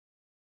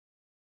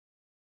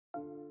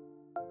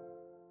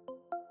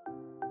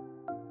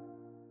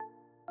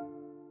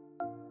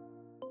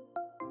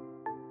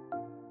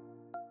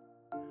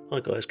Hi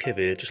guys, Kev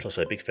here. Just like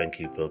to say a big thank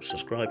you for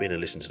subscribing and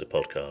listening to the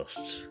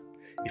podcasts.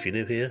 If you're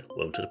new here,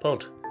 welcome to the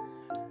pod.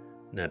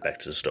 Now back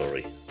to the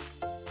story.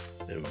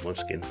 And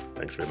once again,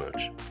 thanks very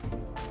much.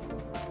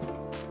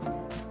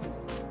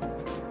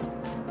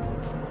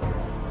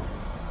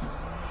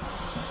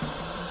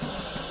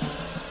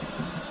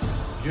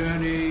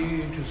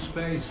 Journey into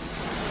space.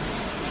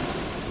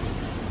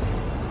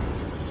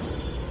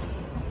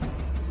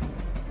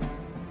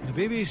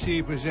 The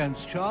BBC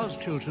presents Charles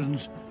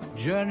Chilton's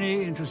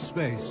Journey into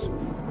Space,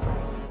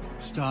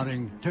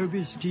 starring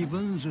Toby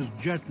Stevens as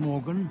Jet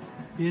Morgan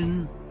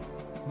in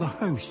The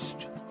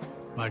Host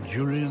by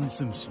Julian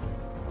Simpson.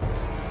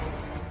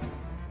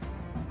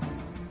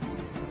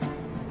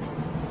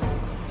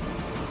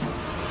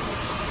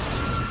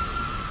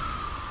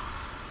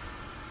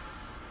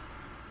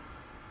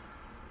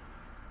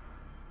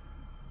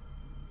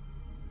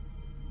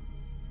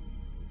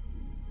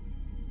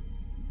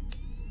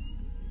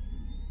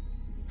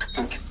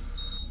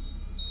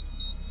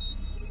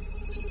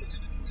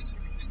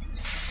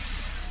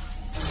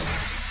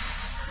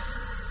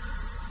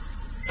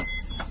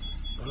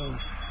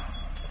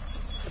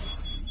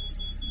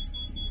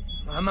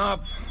 I'm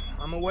up.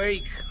 I'm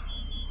awake.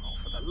 Oh,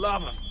 for the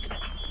love of...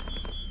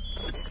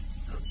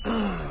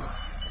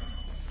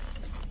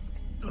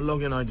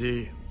 Login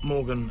ID,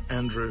 Morgan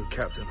Andrew,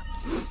 Captain.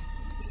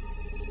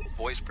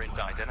 Voice print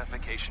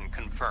identification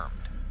confirmed.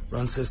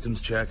 Run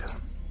systems check.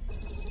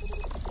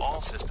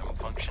 All system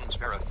functions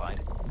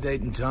verified.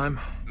 Date and time?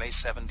 May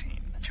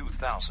 17,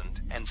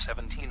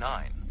 2079,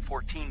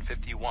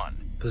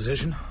 1451.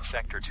 Position?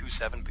 Sector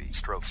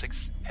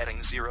 27B/6,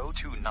 heading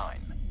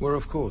 029. We're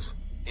off course.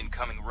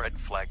 Incoming red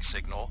flag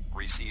signal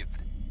received.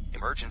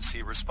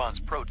 Emergency response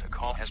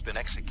protocol has been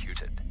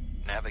executed.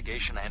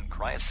 Navigation and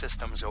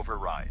cryosystems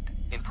override.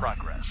 In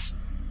progress.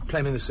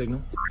 Play me the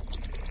signal.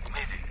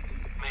 Mayday.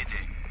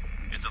 Mayday.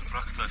 Это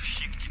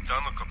фрахтовщик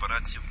Титана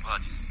Корпоратив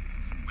Вадис.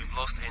 We've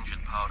lost engine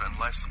power and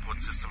life support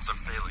systems are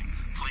failing.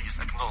 Please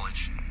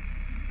acknowledge.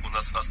 У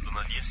нас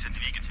остановился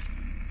двигатель.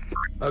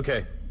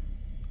 Okay.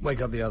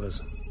 Wake up the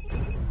others.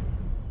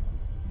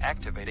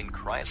 Activating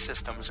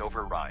cryosystems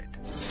override.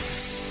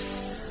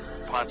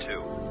 Plot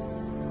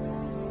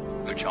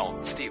 2.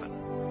 Charles Stephen,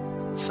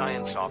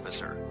 Science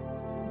Officer.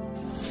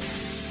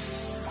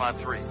 Plot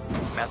 3.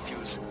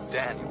 Matthews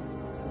Daniel,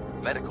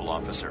 Medical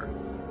Officer.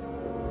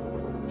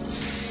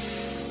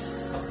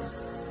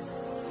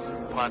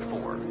 Plot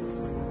 4.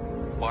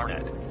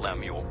 Barnett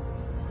Lemuel,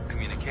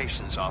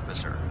 Communications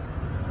Officer.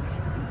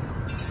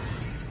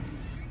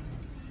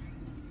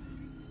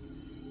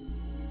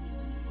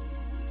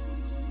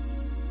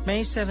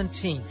 May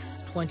 17th,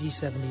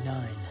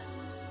 2079.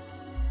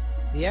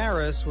 The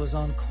Aris was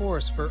on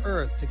course for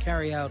Earth to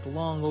carry out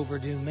long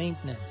overdue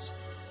maintenance,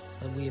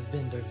 but we have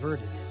been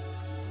diverted.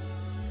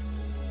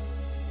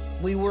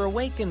 We were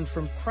awakened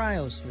from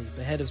cryosleep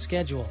ahead of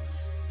schedule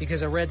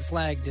because a red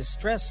flag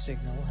distress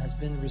signal has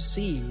been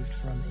received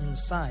from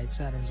inside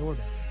Saturn's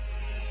orbit.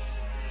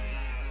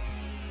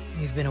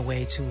 We've been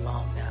away too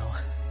long now.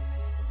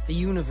 The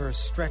universe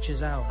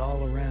stretches out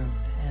all around,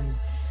 and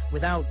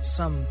without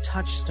some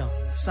touchstone,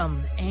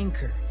 some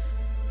anchor,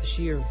 the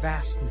sheer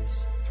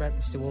vastness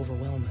threatens to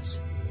overwhelm us.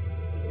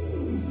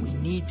 We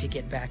need to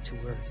get back to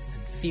Earth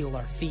and feel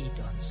our feet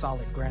on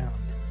solid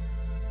ground.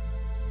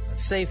 But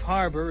safe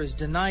harbor is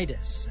denied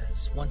us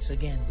as once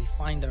again we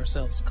find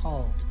ourselves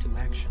called to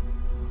action.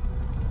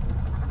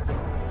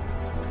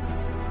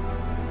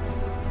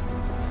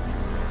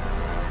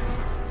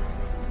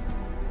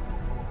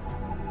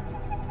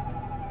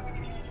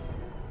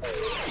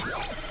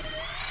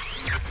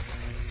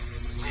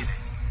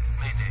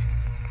 Mayday.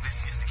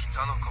 This is the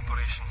Kitano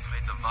Corporation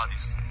Freighter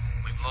Vadis.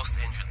 We've lost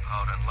engine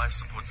power and life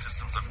support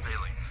systems are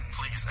failing.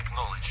 Please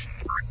acknowledge.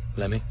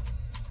 Lemmy?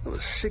 Well,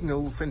 the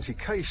signal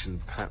authentication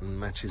pattern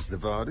matches the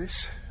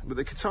Vardis, but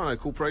the Kitano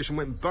Corporation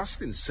went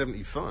bust in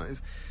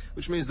 75,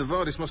 which means the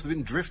Vardis must have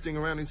been drifting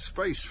around in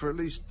space for at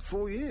least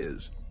 4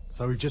 years.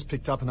 So we've just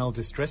picked up an old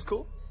distress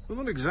call? Well,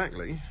 not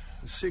exactly.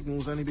 The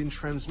signal's only been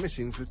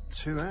transmitting for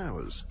 2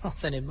 hours. Well,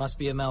 then it must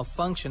be a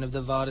malfunction of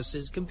the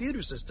Vardis'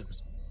 computer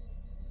systems.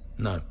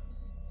 No.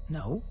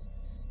 No?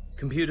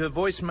 Computer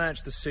voice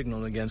match the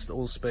signal against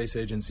all space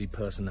agency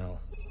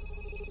personnel.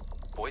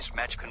 Voice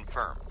match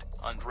confirmed.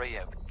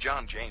 Andreev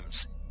John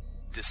James.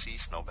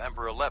 Deceased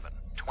November 11,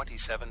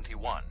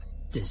 2071.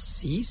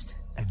 Deceased?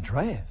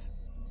 Andreev?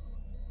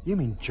 You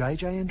mean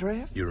J.J.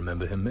 Andreev? You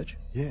remember him, Mitch?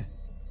 Yeah.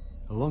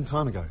 A long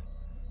time ago.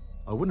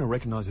 I wouldn't have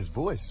recognized his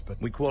voice,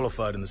 but... We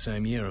qualified in the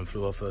same year and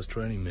flew our first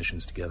training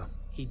missions together.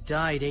 He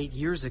died 8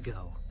 years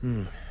ago.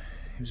 He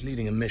was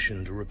leading a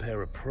mission to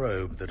repair a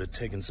probe that had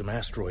taken some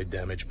asteroid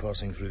damage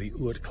passing through the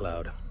Oort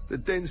cloud. The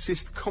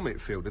densest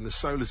comet field in the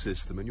solar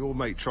system, and your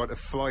mate tried to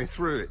fly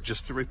through it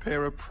just to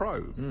repair a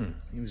probe.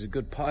 He was a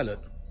good pilot,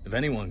 if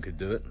anyone could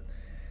do it.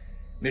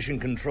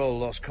 Mission Control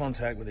lost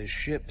contact with his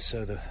ship,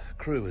 so the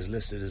crew was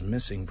listed as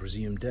missing,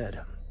 presumed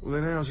dead. Well,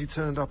 then how's he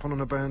turned up on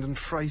an abandoned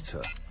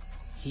freighter?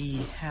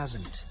 He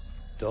hasn't.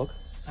 Dog?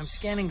 I'm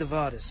scanning the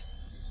Vardis.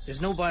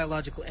 There's no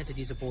biological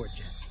entities aboard,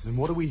 Jeff. Then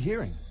what are we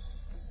hearing?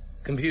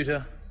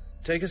 Computer,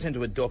 take us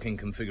into a docking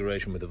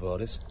configuration with the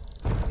Vardis.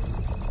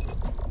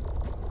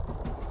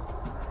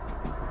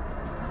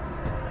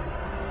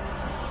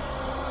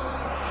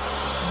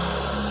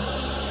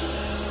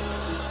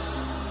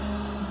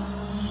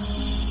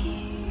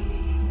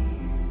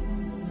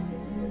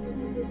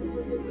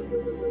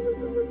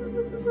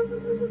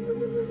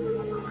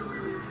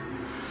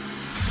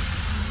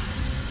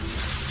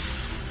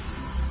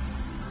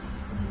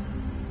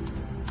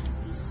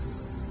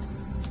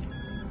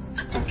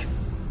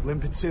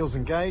 Limpet seals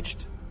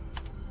engaged.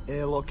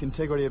 Airlock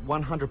integrity at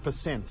 100%.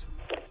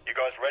 You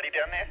guys ready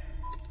down there?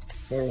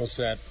 We're all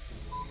set.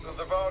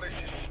 The Vardis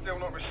is still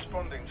not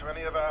responding to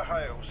any of our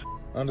hails.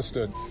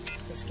 Understood.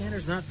 The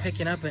scanner's not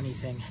picking up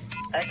anything.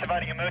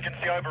 Activating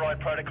emergency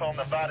override protocol on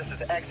the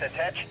Vardis' access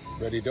hatch.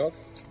 Ready, Doc?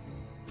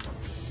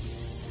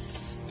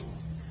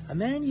 A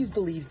man you've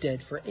believed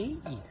dead for 8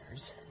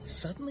 years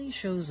suddenly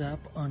shows up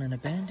on an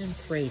abandoned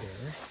freighter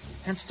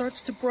and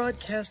starts to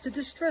broadcast a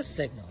distress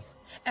signal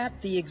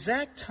at the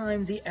exact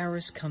time the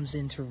Aris comes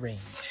into range.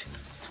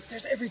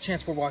 There's every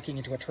chance we're walking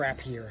into a trap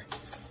here.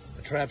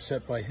 A trap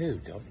set by who,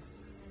 Doc?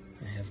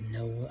 I have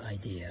no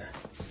idea.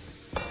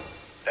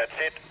 That's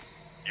it.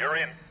 You're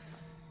in.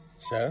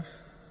 So,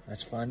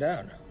 let's find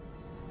out.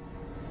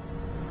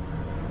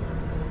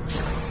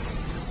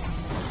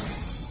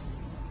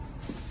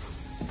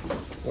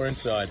 We're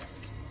inside.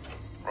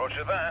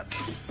 Roger that.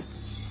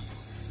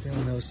 Still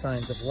no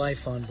signs of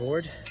life on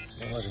board.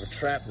 Not much of a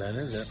trap then,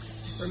 is it?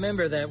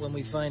 Remember that when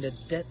we find a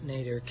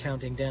detonator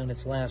counting down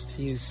its last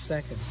few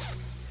seconds.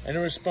 Any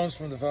response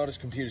from the Vardis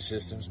computer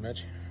systems,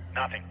 Mitch?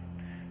 Nothing.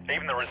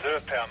 Even the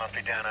reserve power must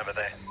be down over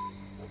there.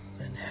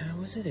 Then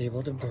how is it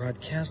able to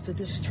broadcast a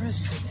distress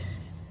signal?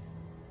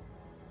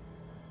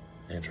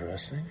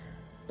 Interesting.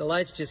 The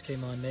lights just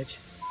came on, Mitch.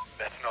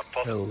 That's not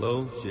possible.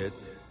 Hello, Jet.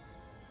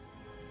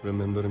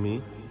 Remember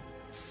me?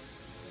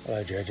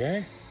 Hello,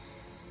 JJ.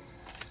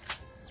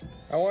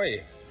 How are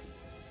you?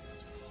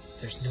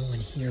 There's no one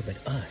here but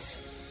us.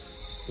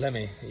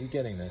 Lemmy, are you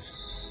getting this?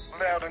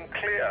 Loud and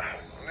clear.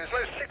 There's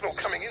no signal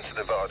coming into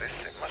the Vardis.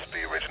 It must be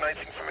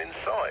originating from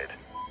inside.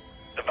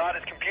 The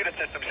Vardis computer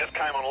systems just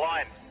came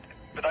online,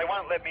 but they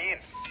won't let me in.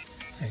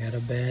 I got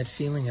a bad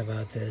feeling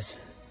about this.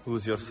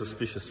 Who's your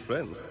suspicious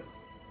friend?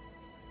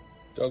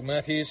 Doug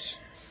Matthews,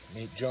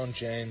 meet John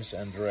James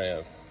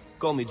Andreev.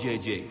 Call me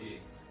JJ.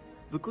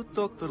 The good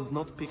doctor's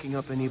not picking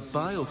up any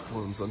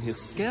bioforms on his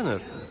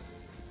scanner.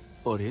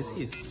 Or is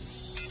he?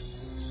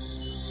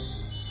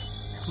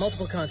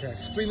 Multiple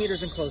contacts, 3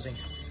 meters and closing.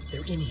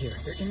 They're in here.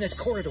 They're in this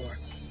corridor.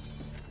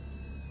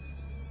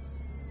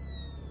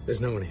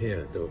 There's no one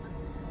here, Doug.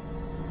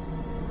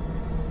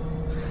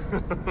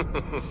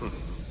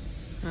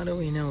 How do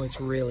we know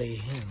it's really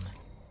him?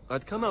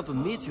 I'd come out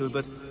and meet you,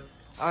 but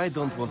I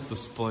don't want to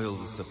spoil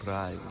the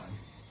surprise.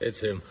 It's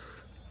him.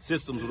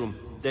 Systems room,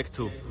 deck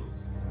 2.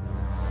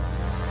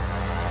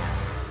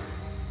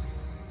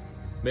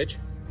 Mitch?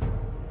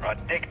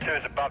 Right, deck 2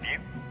 is above you.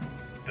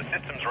 The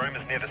systems room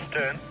is near the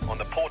stern, on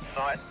the port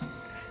side.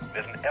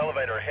 There's an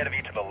elevator ahead of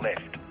you to the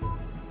left.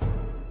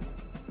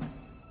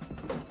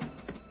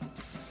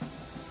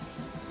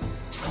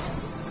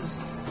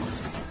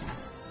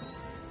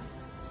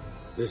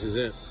 This is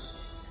it.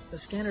 The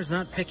scanner's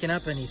not picking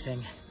up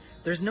anything.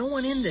 There's no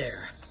one in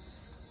there.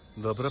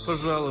 Добро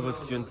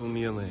пожаловать,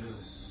 джентльмены.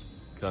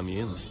 Come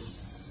in.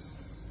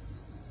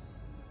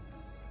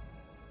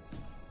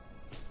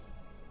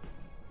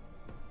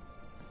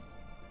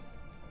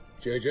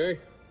 JJ?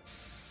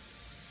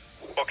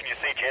 What can you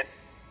see, Jet?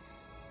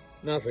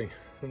 Nothing.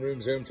 The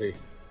room's empty.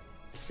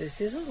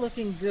 This isn't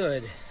looking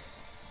good.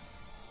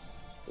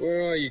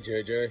 Where are you,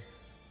 JJ?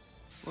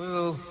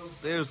 Well,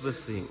 there's the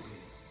thing.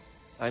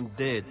 I'm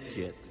dead,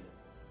 Jet.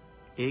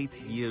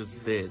 8 years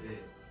dead.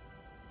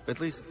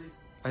 At least,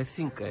 I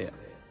think I am.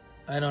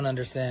 I don't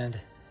understand.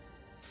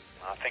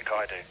 I think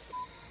I do.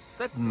 Is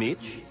that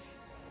Mitch?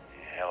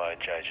 Hello,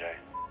 JJ.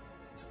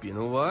 It's been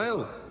a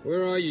while.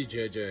 Where are you,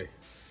 JJ?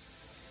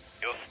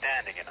 You're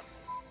standing in them.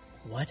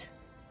 What?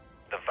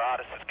 The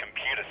Vardis'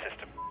 computer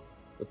system.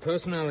 A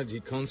personality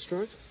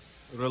construct?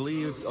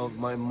 Relieved of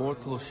my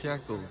mortal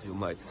shackles, you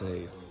might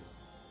say.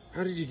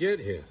 How did you get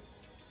here?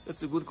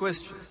 That's a good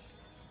question,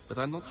 but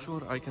I'm not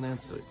sure I can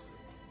answer it.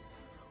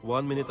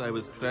 One minute I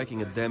was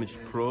tracking a damaged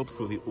probe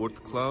through the Oort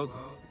cloud.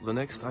 The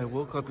next I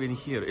woke up in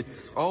here.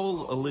 It's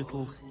all a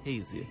little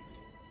hazy.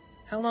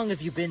 How long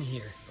have you been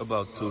here?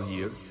 About 2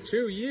 years.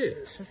 2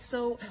 years?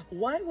 So,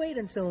 why wait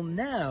until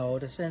now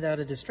to send out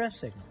a distress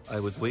signal? I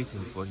was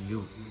waiting for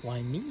you.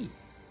 Why me?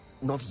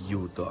 Not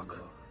you, Doc.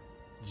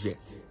 Jet.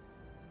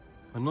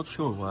 I'm not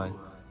sure why.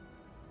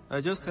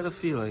 I just had a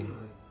feeling,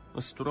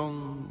 a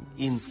strong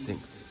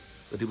instinct,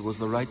 that it was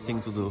the right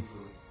thing to do.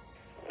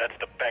 That's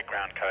the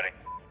background coding.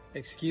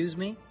 Excuse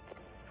me?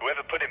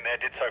 Whoever put him there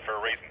did so for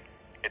a reason.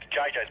 It's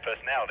JJ's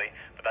personality,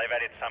 but they've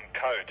added some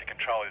code to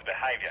control his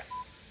behavior.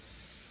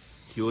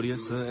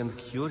 Curiouser and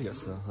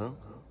curiouser, huh?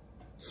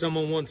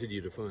 Someone wanted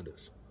you to find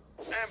us.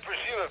 And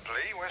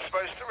presumably we're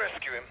supposed to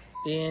rescue him.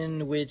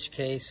 In which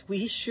case,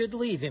 we should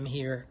leave him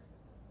here.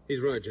 He's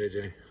right,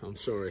 JJ. I'm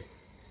sorry.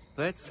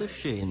 That's a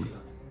shame.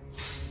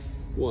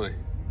 Why?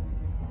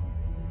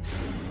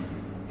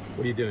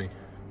 What are you doing?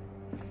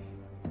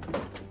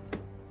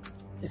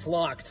 It's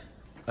locked.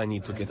 I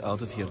need to get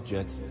out of here,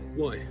 Jet.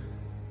 Why?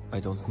 I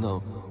don't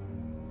know.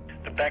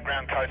 The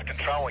background code's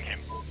controlling him.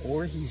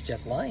 Or he's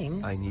just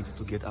lying. I need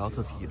to get out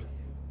of here.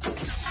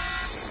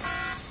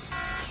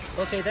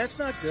 Okay, that's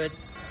not good.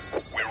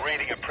 We're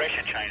reading a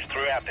pressure change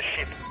throughout the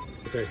ship.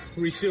 Okay,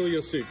 reseal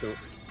your suit, Doc.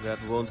 That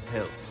won't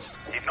help.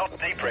 He's not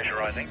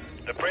depressurizing.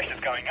 The pressure's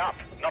going up,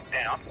 not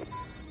down.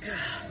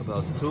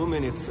 About 2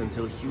 minutes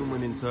until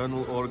human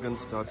internal organs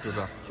start to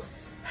rupture.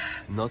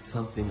 Not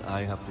something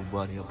I have to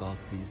worry about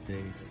these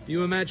days. Do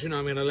you imagine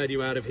I'm gonna let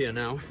you out of here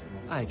now?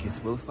 I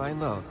guess we'll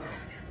find out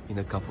in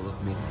a couple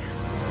of minutes.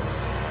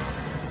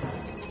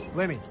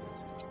 Lemmy,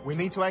 we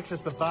need to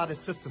access the VARDIS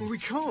system. Well, we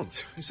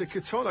can't. It's a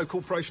Kitano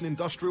Corporation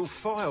industrial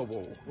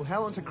firewall. Well,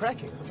 how long to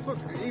crack it? Look,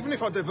 even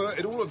if I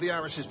diverted all of the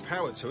Aris's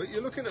power to it,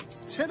 you're looking at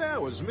 10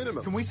 hours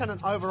minimum. Can we send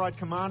an override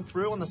command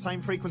through on the same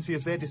frequency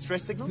as their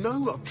distress signal?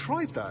 No, I've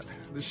tried that.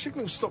 The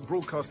signal stopped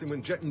broadcasting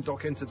when Jet and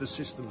Doc entered the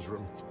systems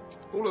room.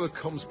 All of the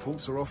comms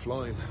ports are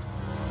offline.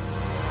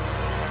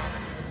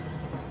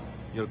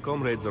 Your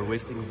comrades are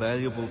wasting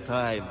valuable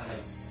time.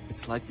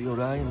 It's like the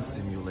Orion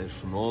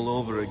simulation all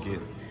over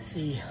again.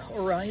 The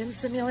Orion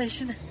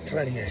simulation?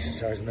 Training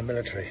exercise in the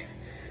military.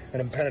 An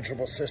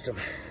impenetrable system.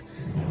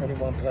 Only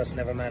one person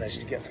ever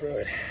managed to get through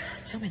it.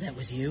 Tell me that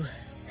was you.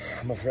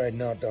 I'm afraid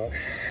not, Doc.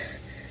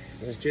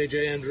 It was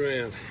J.J.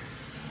 Andreev.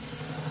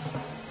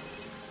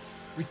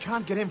 We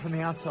can't get in from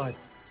the outside.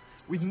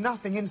 We've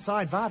nothing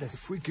inside VARDIS.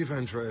 If we give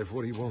Andreev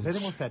what he wants... Let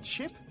him off that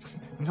ship?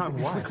 No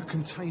way. If we could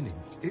contain him,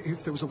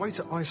 if there was a way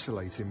to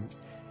isolate him...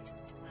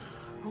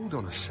 Hold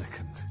on a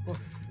second. What?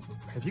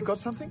 Have you got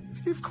something?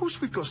 Yeah, of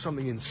course we've got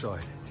something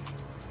inside.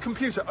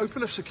 Computer,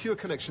 open a secure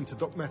connection to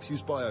Doc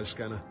Matthews'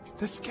 bioscanner.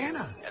 The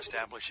scanner?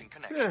 Establishing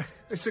connection. Yeah,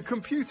 it's a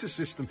computer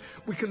system.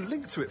 We can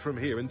link to it from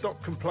here and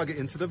Doc can plug it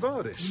into the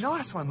VARDIS.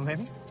 Nice one,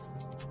 Lemmy.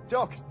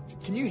 Doc,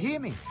 can you hear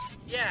me?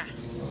 Yeah.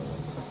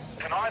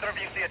 Can either of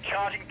you see a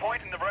charging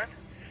point in the room?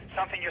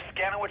 Something your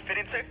scanner would fit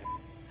into?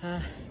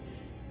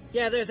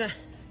 Yeah, there's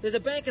a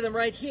bank of them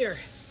right here.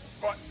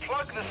 Right,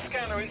 plug the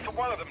scanner into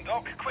one of them,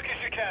 Doc, quick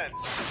as you can.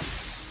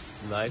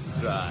 Nice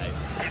try.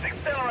 He's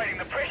accelerating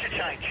the pressure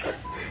change.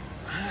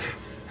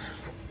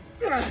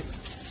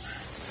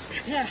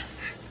 Yeah,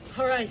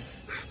 all right.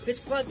 It's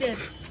plugged in.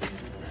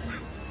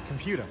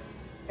 Computer,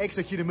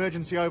 execute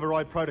emergency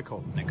override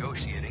protocol.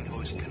 Negotiating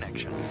host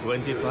connection.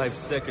 25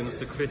 seconds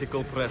to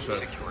critical pressure.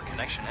 Secure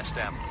connection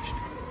established.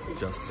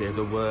 Just say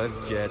the word,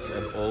 Jet,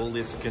 and all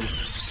this can...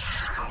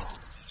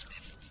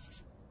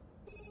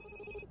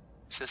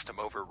 System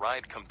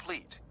override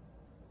complete.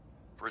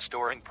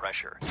 Restoring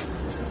pressure.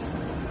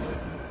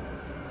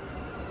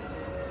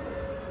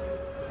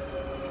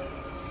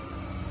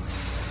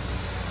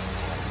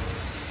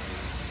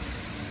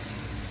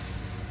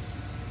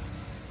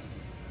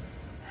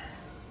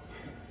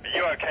 Are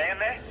you okay in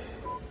there?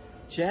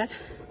 Jet?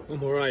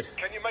 I'm all right.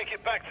 Can you make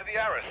it back to the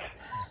Aris?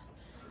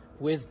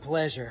 With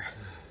pleasure.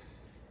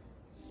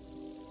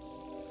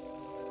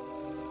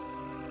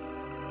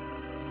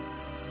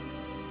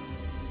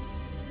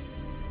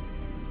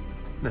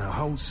 Now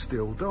hold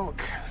still,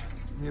 Doc.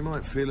 You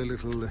might feel a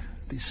little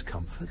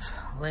discomfort.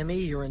 Lemmy,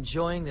 you're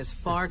enjoying this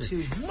far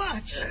too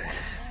much.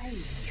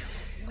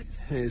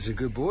 Here's a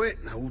good boy.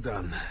 All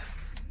done.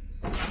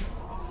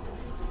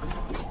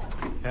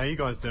 How are you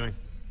guys doing?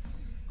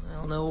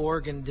 Well, no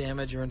organ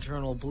damage or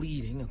internal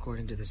bleeding,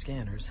 according to the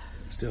scanners.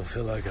 Still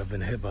feel like I've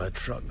been hit by a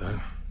truck, though.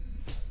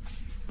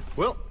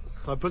 Well,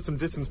 I put some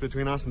distance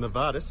between us and the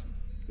VARDIS.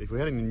 If we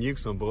had any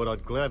nukes on board,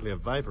 I'd gladly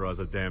have vaporized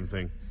the damn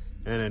thing.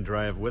 And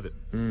Andreev with it.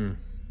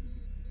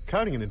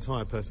 Coding an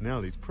entire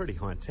personality is pretty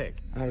high-tech.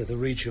 Out of the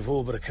reach of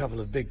all but a couple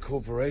of big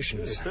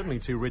corporations. It's certainly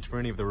too rich for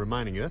any of the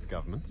remaining Earth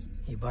governments.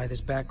 You buy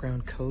this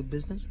background code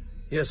business?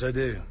 Yes, I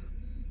do.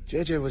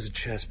 JJ was a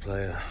chess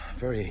player.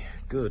 Very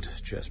good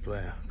chess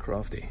player.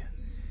 Crafty.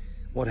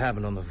 What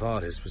happened on the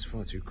VARDIS was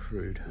far too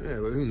crude. Yeah,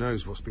 well, who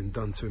knows what's been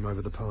done to him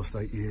over the past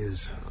 8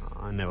 years.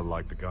 I never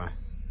liked the guy.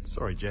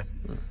 Sorry, Jet.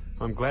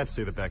 I'm glad to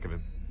see the back of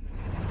him.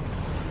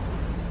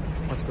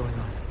 What's going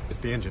on?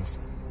 It's the engines.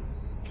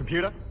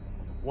 Computer,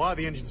 why are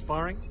the engines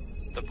firing?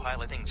 The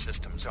piloting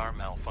systems are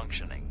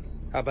malfunctioning.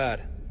 How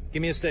bad?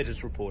 Give me a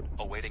status report.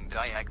 Awaiting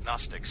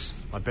diagnostics.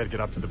 I'd better get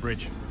up to the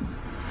bridge.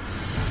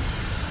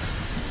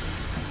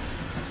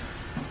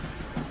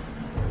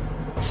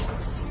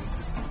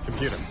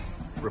 Computer,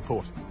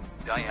 report.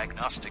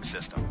 Diagnostic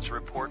systems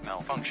report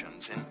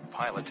malfunctions in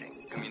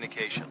piloting,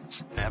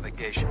 communications,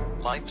 navigation,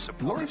 life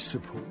support. Life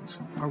support?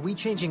 Are we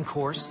changing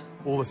course?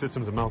 All the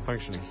systems are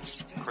malfunctioning.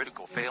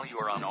 Critical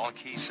failure on all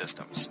key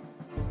systems.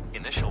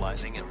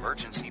 Initializing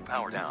emergency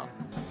power down.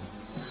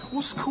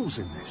 What's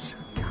causing this?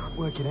 Can't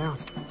work it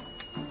out.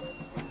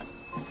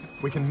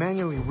 We can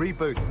manually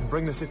reboot and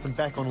bring the system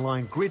back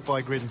online grid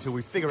by grid until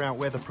we figure out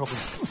where the problem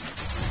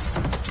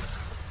is.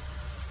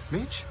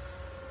 Mitch?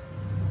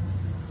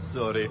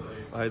 Sorry,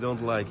 I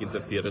don't like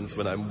interference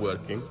when I'm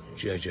working.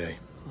 JJ.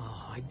 Oh,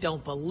 I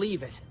don't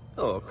believe it.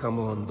 Oh, come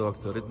on,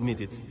 Doctor, admit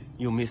it.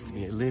 You missed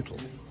me a little.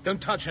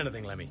 Don't touch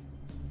anything, Lemmy.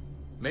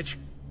 Mitch?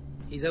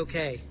 He's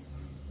okay.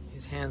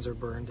 His hands are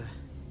burned.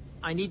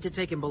 I need to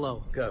take him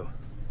below. Go.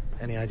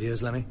 Any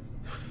ideas, Lemmy?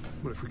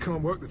 Well, if we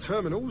can't work the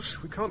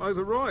terminals, we can't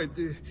override.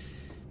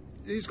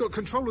 He's got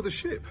control of the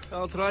ship.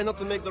 I'll try not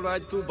to make the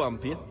ride too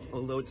bumpy,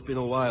 although it's been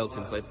a while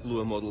since I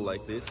flew a model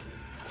like this.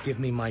 Give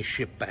me my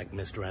ship back,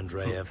 Mr.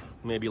 Andreev.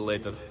 Maybe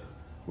later.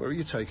 Where are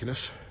you taking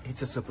us?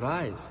 It's a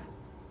surprise.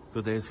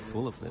 Today's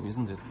full of them,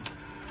 isn't it?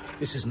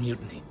 This is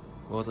mutiny.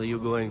 What are you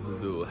going to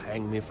do?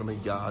 Hang me from a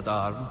yard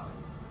arm?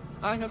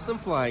 I have some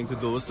flying to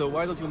do, so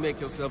why don't you make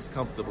yourselves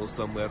comfortable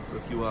somewhere for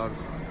a few hours?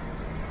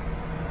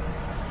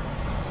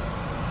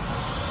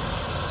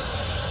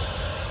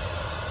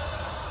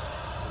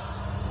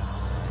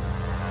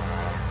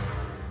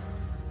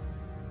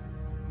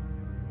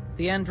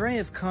 The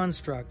Andreev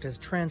construct has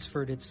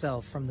transferred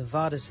itself from the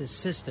Vadis'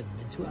 system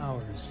into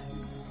ours.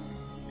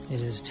 It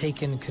has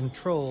taken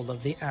control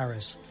of the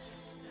Aris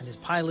and is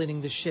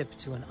piloting the ship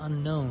to an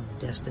unknown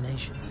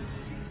destination.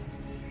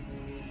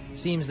 It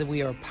seems that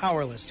we are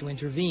powerless to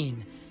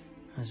intervene,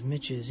 as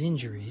Mitch's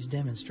injuries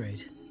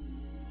demonstrate.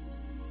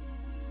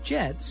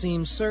 Jet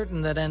seems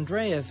certain that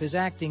Andreev is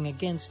acting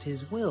against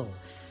his will,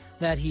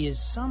 that he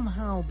is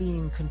somehow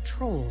being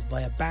controlled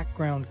by a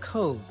background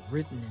code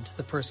written into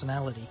the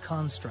personality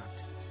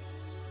construct.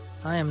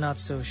 I am not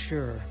so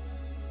sure.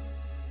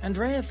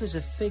 Andreev is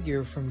a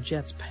figure from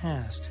Jet's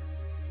past.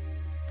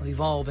 We've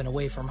all been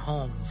away from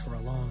home for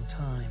a long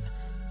time.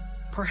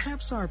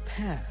 Perhaps our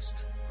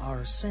past,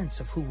 our sense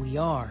of who we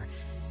are,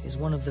 is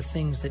one of the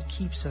things that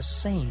keeps us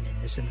sane in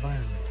this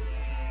environment.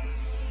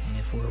 And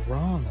if we're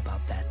wrong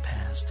about that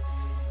past,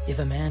 if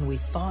a man we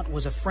thought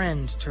was a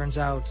friend turns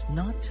out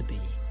not to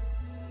be,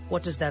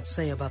 what does that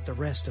say about the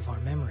rest of our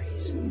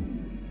memories?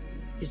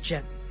 Is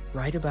Jet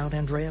right about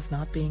Andreev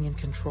not being in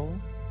control?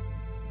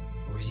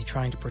 Or is he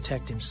trying to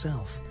protect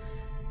himself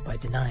by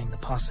denying the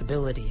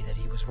possibility that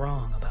he was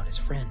wrong about his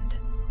friend?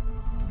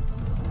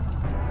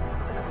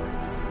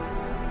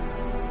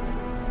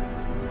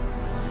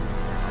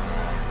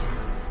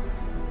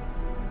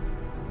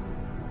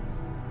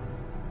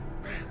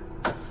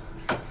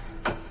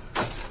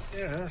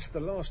 Yeah, that's the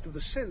last of the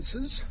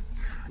sensors.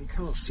 You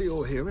can't see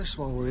or hear us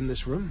while we're in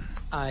this room.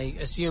 I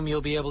assume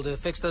you'll be able to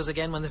fix those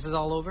again when this is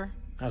all over?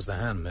 How's the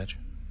hand, Mitch?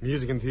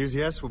 Music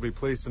enthusiasts will be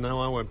pleased to know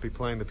I won't be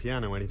playing the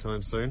piano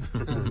anytime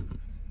soon.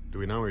 Do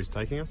we know where he's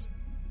taking us?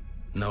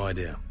 No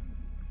idea.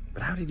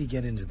 But how did he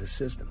get into the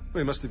system?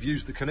 We must have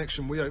used the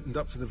connection we opened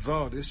up to the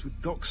Vardis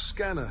with Doc's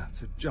scanner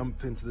to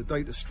jump into the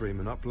data stream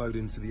and upload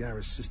into the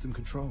Aris system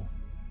control.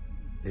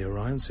 The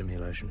Orion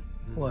simulation.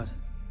 What?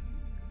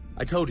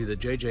 I told you that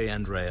J.J.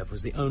 Andreev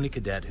was the only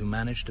cadet who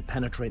managed to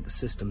penetrate the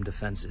system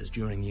defenses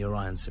during the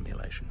Orion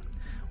simulation.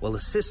 Well, the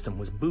system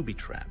was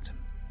booby-trapped.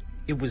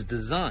 It was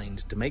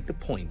designed to make the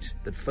point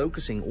that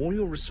focusing all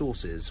your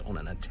resources on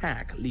an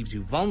attack leaves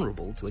you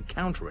vulnerable to a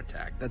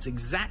counterattack. That's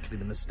exactly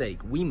the mistake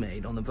we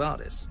made on the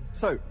Vardis.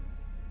 So,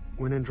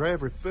 when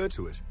Andreev referred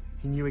to it,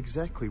 he knew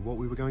exactly what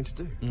we were going to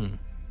do.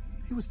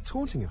 He was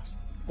taunting us.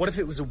 What if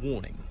it was a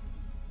warning?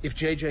 If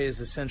JJ is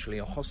essentially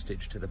a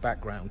hostage to the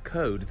background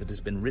code that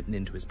has been written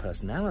into his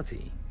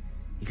personality,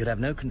 he could have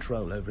no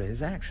control over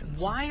his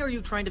actions. Why are you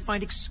trying to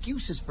find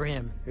excuses for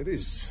him? It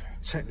is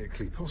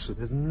technically possible.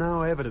 There's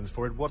no evidence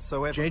for it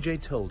whatsoever.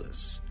 JJ told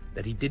us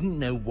that he didn't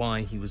know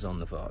why he was on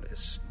the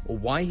Vardis, or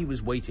why he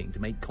was waiting to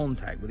make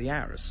contact with the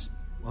Aris.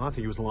 Well, I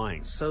think he was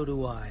lying. So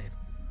do I.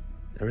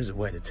 There is a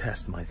way to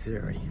test my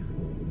theory.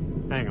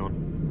 Hang on.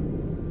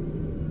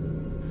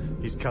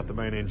 He's cut the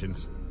main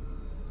engines.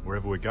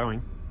 Wherever we're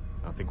going,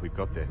 I think we've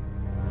got there.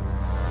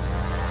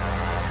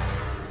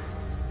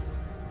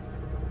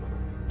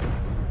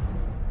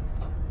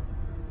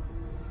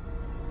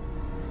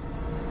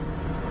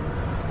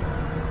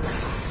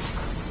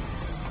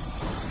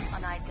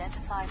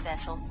 Unidentified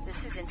vessel,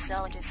 this is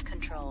Enceladus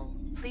Control.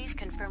 Please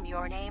confirm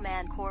your name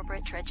and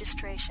corporate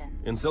registration.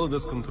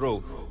 Enceladus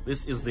Control,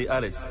 this is the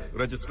Aris,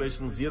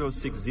 registration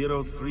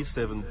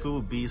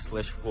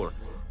 060372B/4.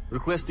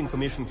 Requesting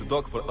permission to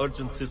dock for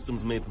urgent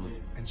systems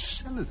maintenance.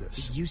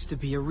 Enceladus? It used to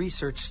be a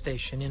research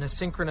station in a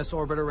synchronous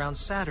orbit around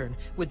Saturn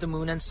with the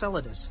moon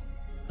Enceladus.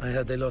 I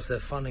heard they lost their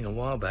funding a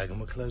while back and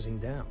were closing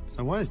down.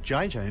 So why is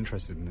JJ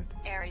interested in it?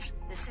 Ares,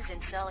 this is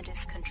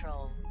Enceladus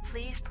Control.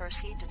 Please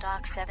proceed to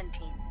Dock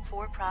 17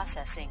 for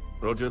processing.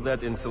 Roger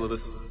that,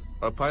 Enceladus.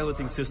 Our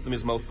piloting system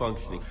is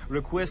malfunctioning.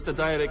 Request a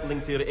direct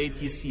link to your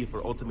ATC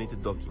for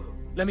automated docking.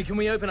 Lemmy, can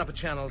we open up a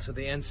channel to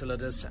the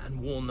Enceladus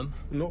and warn them?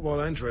 Not while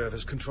Andreev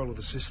has control of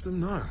the system,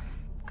 no.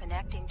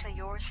 Connecting to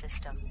your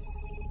system.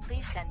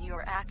 Please send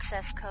your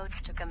access codes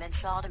to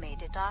commence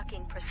automated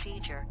docking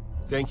procedure.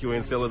 Thank you,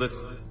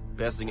 Enceladus.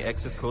 Passing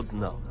access codes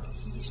now.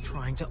 He's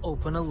trying to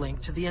open a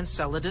link to the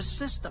Enceladus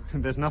system.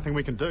 There's nothing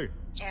we can do.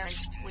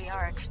 Ares, we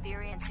are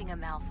experiencing a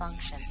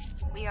malfunction.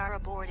 We are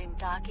aborting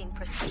docking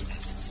procedure.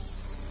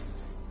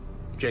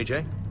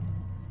 JJ?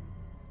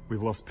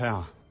 We've lost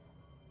power.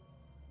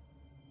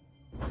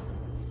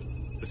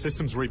 The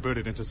system's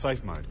rebooted into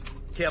safe mode.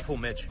 Careful,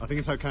 Mitch. I think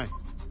it's okay.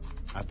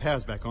 Our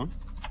power's back on.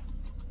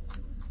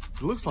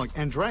 It looks like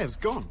Andreev's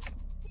gone.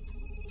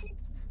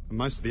 And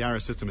most of the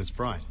Aris system is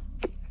fried.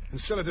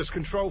 Enceladus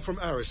control from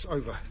Aris,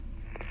 over.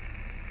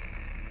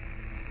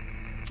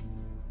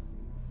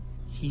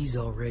 He's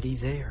already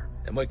there.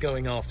 And we're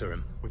going after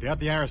him. Without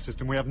the Aris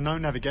system, we have no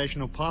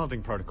navigation or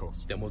piloting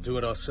protocols. Then we'll do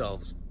it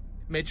ourselves.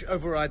 Mitch,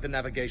 override the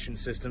navigation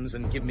systems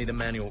and give me the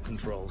manual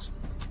controls.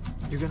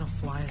 You're gonna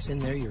fly us in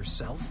there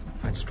yourself?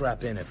 I'd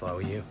strap in if I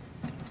were you.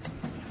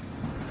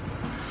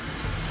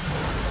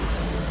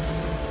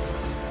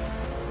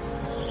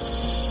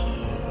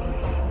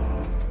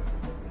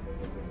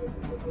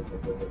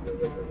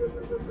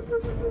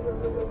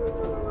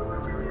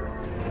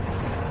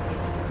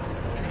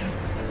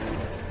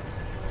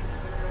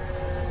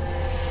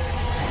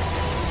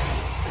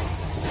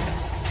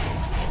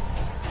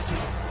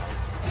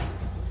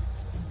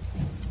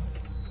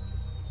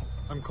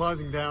 I'm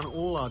closing down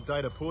all our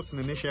data ports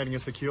and initiating a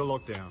secure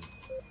lockdown.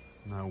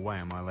 No way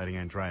am I letting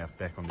Andreev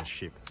back on this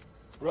ship.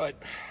 Right.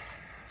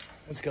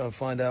 Let's go and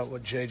find out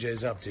what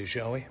JJ's up to,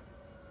 shall we?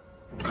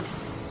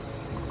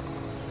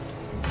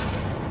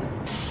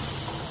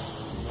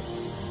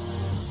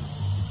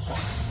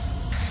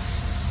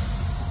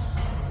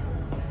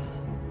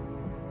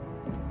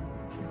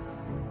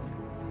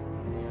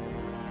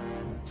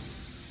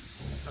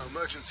 No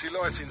emergency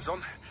lighting's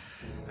on.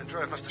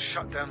 Andreev must have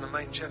shut down the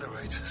main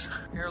generators.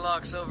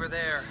 Airlock's over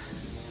there.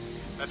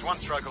 That's one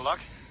stroke of luck.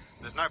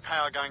 There's no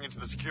power going into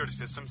the security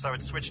system, so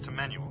it's switched to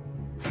manual.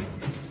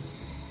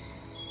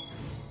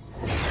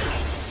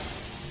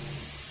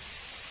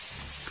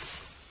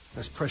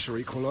 That's pressure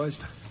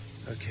equalized.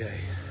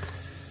 Okay.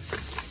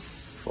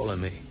 Follow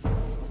me.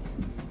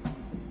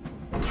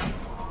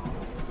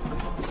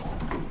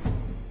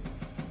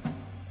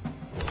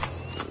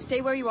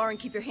 Stay where you are and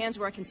keep your hands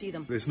where I can see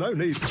them. There's no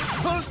need.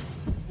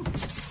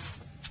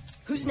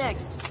 Who's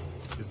next?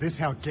 Is this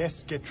how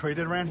guests get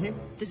treated around here?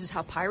 This is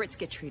how pirates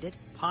get treated.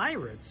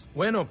 Pirates?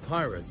 We're not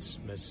pirates,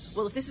 miss.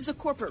 Well, if this is a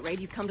corporate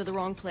raid, you've come to the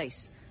wrong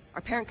place.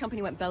 Our parent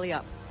company went belly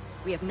up.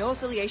 We have no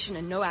affiliation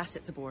and no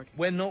assets aboard.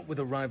 We're not with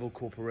a rival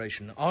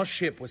corporation. Our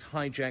ship was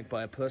hijacked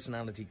by a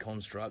personality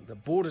construct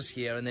that brought us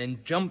here and then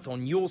jumped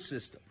on your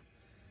system.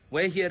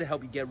 We're here to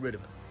help you get rid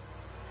of it.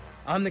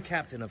 I'm the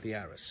captain of the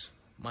Aris.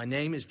 My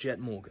name is Jet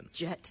Morgan.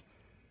 Jet?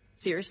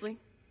 Seriously?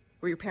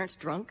 Were your parents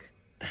drunk?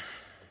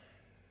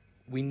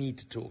 We need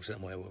to talk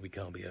somewhere where we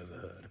can't be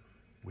overheard.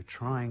 We're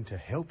trying to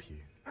help you.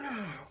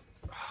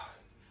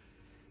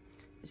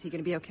 Is he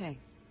gonna be okay?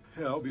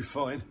 Yeah, I'll be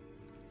fine.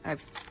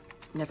 I've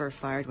never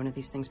fired one of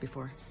these things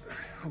before.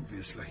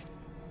 Obviously.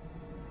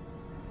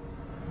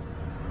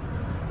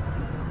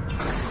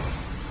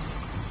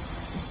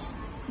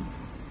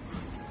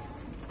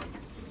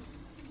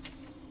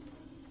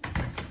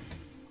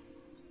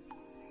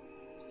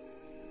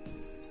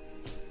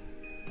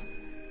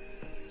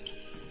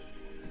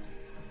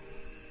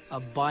 A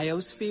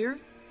biosphere?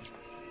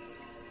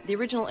 The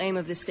original aim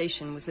of this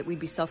station was that we'd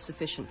be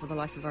self-sufficient for the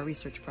life of our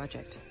research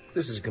project.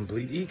 This is a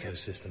complete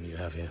ecosystem you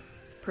have here.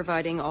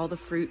 Providing all the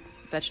fruit,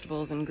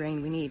 vegetables, and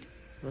grain we need.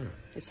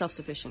 It's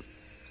self-sufficient.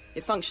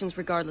 It functions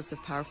regardless of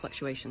power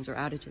fluctuations or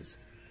outages.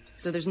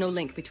 So there's no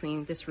link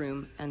between this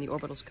room and the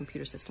orbital's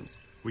computer systems.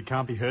 We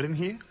can't be heard in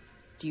here?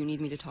 Do you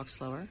need me to talk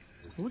slower?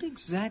 What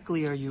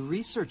exactly are you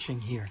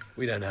researching here?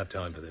 We don't have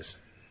time for this.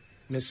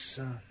 Miss,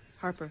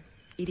 Harper.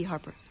 Edie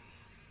Harper.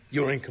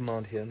 You're in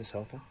command here, Miss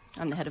Harper?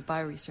 I'm the head of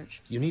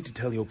bioresearch. You need to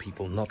tell your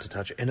people not to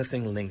touch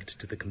anything linked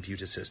to the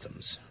computer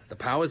systems. The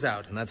power's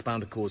out, and that's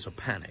bound to cause a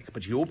panic,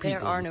 but your people...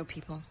 There are no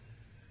people.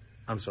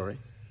 I'm sorry?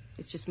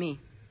 It's just me.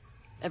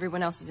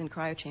 Everyone else is in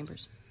cryo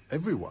chambers.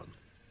 Everyone?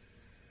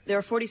 There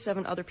are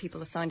 47 other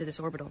people assigned to this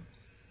orbital.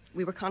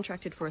 We were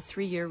contracted for a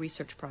 3-year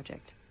research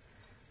project.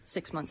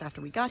 6 months after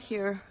we got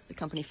here, the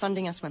company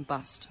funding us went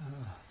bust.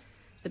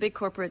 The big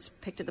corporates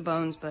picked at the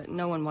bones, but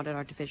no one wanted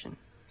our division.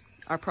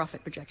 Our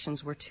profit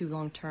projections were too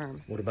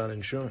long-term. What about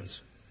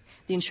insurance?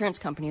 The insurance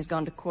company has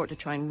gone to court to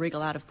try and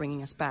wriggle out of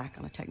bringing us back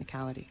on a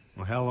technicality.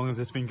 Well, how long has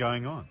this been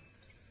going on?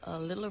 A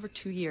little over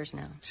 2 years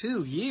now.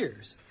 2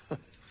 years?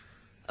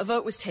 A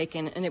vote was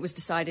taken, and it was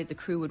decided the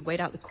crew would wait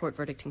out the court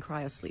verdict in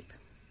cryosleep.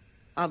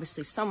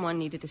 Obviously, someone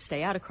needed to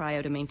stay out of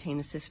cryo to maintain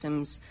the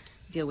systems,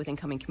 deal with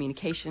incoming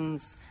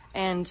communications,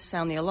 and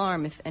sound the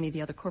alarm if any of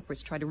the other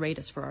corporates tried to raid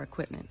us for our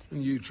equipment.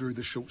 You drew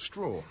the short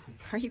straw.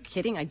 Are you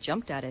kidding? I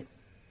jumped at it.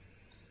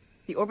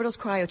 The orbital's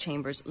cryo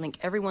chambers link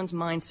everyone's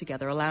minds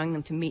together, allowing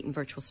them to meet in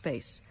virtual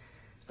space.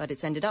 But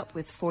it's ended up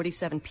with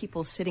 47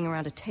 people sitting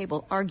around a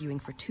table arguing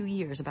for 2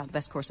 years about the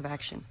best course of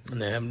action.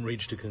 And they haven't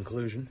reached a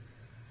conclusion?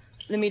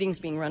 The meeting's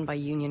being run by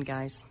union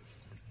guys.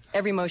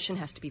 Every motion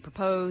has to be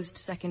proposed,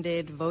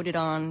 seconded, voted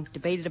on,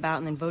 debated about,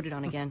 and then voted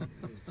on again.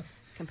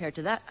 Compared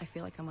to that, I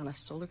feel like I'm on a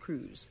solar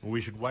cruise. Well,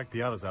 we should wake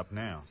the others up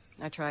now.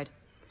 I tried.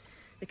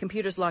 The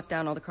computers locked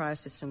down all the cryo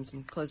systems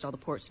and closed all the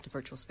ports into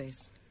virtual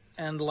space.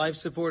 And life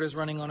support is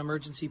running on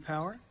emergency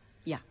power?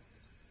 Yeah.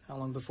 How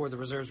long before the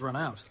reserves run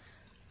out?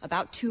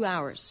 About 2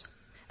 hours.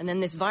 And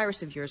then this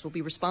virus of yours will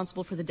be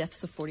responsible for the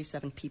deaths of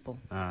 47 people.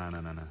 No.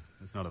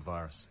 It's not a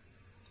virus.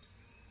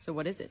 So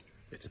what is it?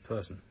 It's a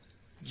person.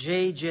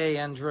 J.J.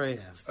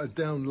 Andreev. A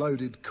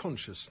downloaded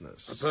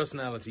consciousness. A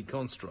personality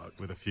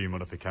construct. With a few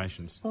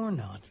modifications. Or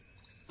not.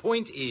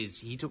 Point is,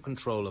 he took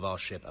control of our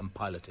ship and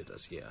piloted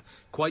us here.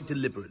 Quite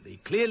deliberately.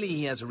 Clearly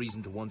he has a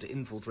reason to want to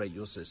infiltrate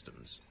your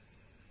systems.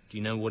 Do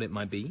you know what it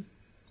might be?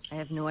 I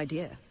have no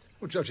idea.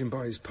 Well, judging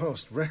by his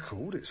past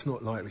record, it's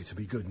not likely to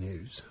be good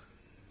news.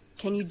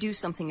 Can you do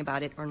something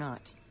about it or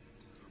not?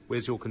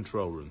 Where's your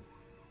control room?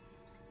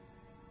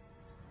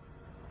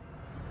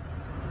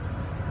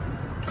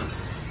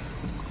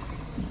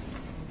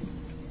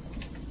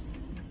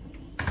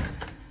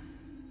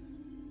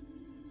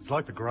 It's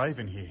like the grave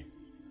in here.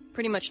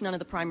 Pretty much none of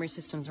the primary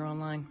systems are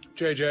online.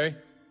 JJ,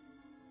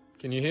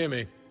 can you hear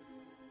me?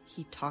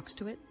 He talks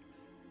to it?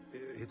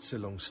 It's a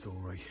long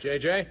story.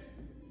 JJ?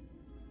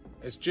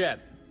 It's Jet.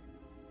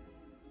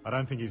 I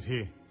don't think he's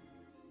here.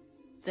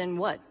 Then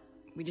what?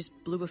 We just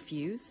blew a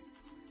fuse?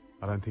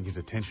 I don't think his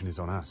attention is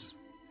on us.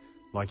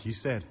 Like you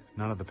said,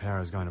 none of the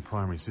power is going to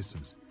primary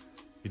systems.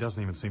 He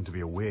doesn't even seem to be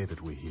aware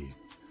that we're here.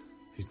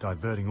 He's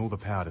diverting all the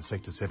power to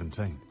Sector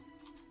 17.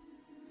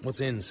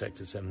 What's in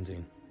Sector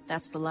 17?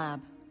 That's the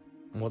lab.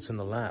 And what's in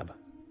the lab?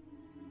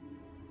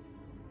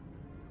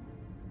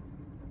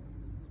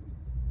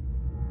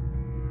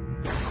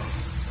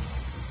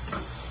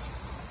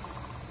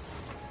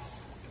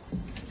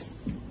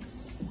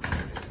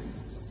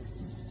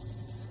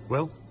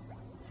 Well,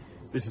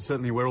 this is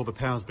certainly where all the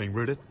power's being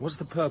routed. What's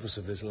the purpose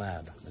of this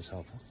lab, Miss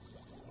Harper?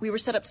 We were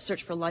set up to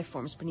search for life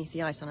forms beneath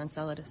the ice on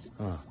Enceladus.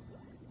 Ah.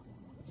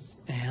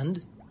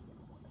 And?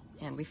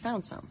 And we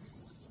found some.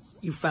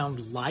 You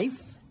found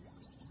life?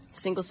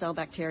 Single-cell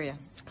bacteria,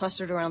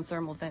 clustered around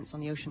thermal vents on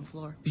the ocean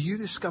floor. You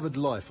discovered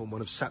life on one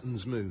of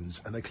Saturn's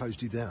moons, and they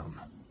closed you down.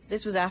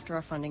 This was after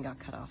our funding got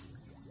cut off.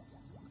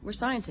 We're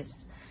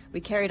scientists. We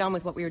carried on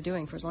with what we were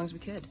doing for as long as we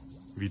could.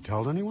 Have you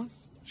told anyone?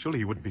 Surely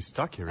you wouldn't be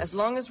stuck here. As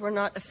long as we're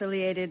not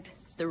affiliated,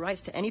 the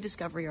rights to any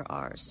discovery are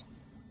ours.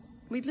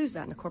 We'd lose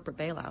that in a corporate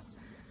bailout.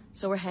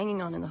 So we're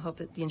hanging on in the hope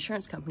that the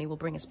insurance company will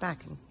bring us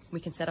back and we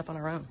can set up on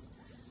our own.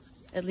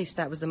 At least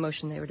that was the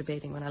motion they were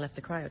debating when I left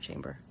the cryo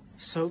chamber.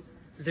 So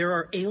there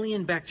are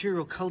alien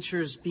bacterial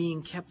cultures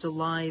being kept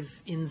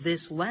alive in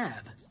this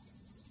lab?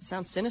 It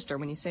sounds sinister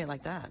when you say it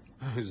like that.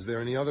 Is there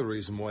any other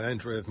reason why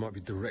Andreev might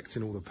be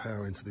directing all the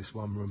power into this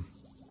one room?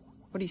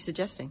 What are you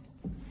suggesting?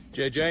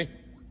 JJ,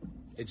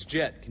 it's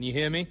Jet. Can you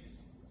hear me?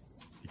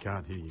 He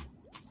can't hear you.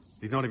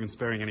 He's not even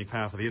sparing any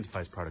power for the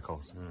interface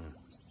protocols.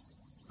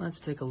 Let's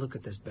take a look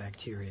at this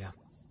bacteria.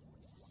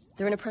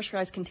 They're in a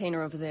pressurized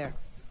container over there,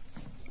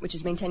 which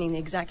is maintaining the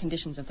exact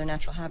conditions of their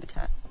natural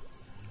habitat.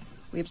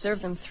 We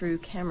observe them through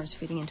cameras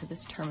feeding into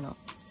this terminal.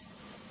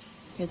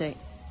 Here they...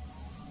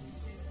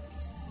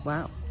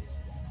 Wow.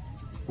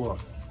 What?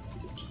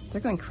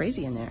 They're going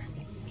crazy in there.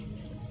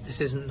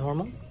 This isn't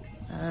normal?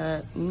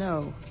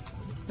 No.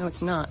 No,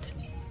 it's not.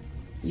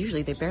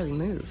 Usually they barely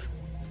move.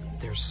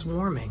 They're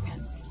swarming.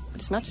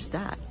 But it's not just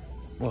that.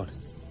 What?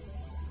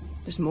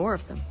 There's more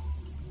of them.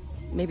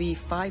 Maybe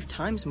 5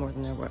 times more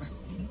than there were.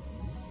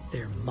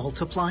 They're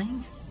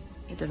multiplying?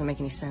 It doesn't make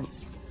any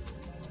sense.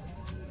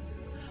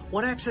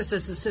 What access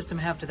does the system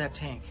have to that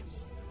tank?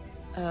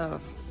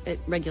 It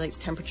regulates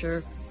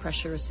temperature,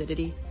 pressure,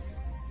 acidity.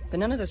 But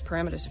none of those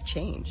parameters have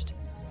changed.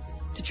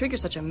 To trigger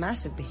such a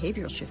massive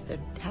behavioral shift, there'd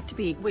have to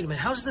be... Wait a minute,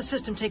 how does the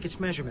system take its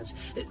measurements?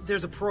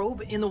 There's a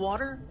probe in the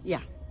water?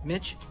 Yeah.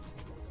 Mitch?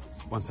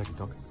 1 second,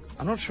 Doc.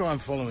 I'm not sure I'm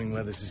following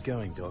where this is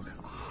going, Doc.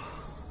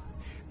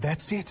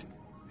 That's it.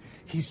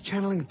 He's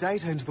channeling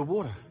data into the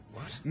water.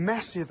 What?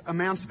 Massive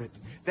amounts of it.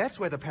 That's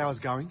where the power's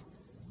going.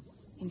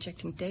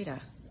 Injecting data.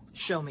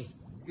 Show me.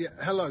 Yeah,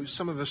 hello.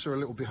 Some of us are a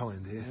little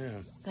behind here.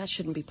 Yeah. That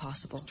shouldn't be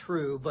possible.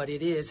 True, but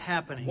it is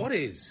happening. What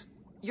is?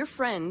 Your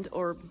friend,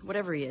 or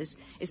whatever he is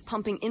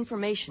pumping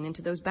information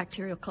into those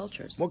bacterial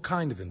cultures. What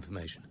kind of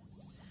information?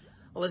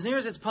 Well, as near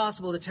as it's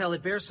possible to tell,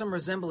 it bears some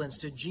resemblance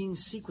to gene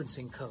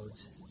sequencing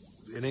codes.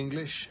 In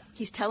English?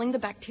 He's telling the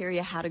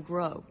bacteria how to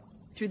grow.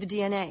 Through the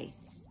DNA.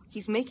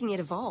 He's making it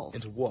evolve.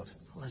 Into what?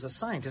 Well, as a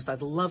scientist,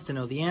 I'd love to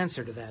know the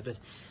answer to that, but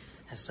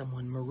as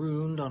someone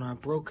marooned on a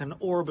broken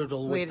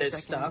orbital with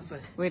this stuff...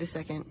 Wait a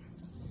second.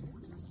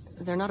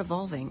 They're not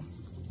evolving.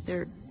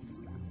 They're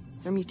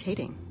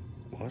mutating.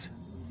 What?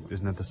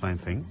 Isn't that the same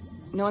thing?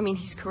 No, I mean,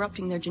 he's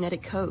corrupting their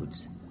genetic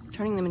codes.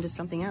 Turning them into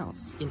something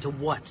else. Into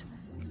what?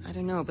 I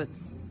don't know, but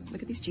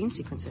look at these gene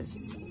sequences.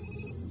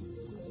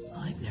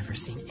 I've never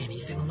seen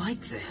anything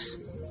like this.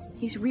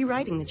 He's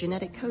rewriting the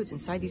genetic codes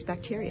inside these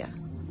bacteria.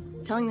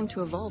 Telling them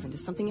to evolve into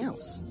something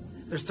else.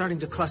 They're starting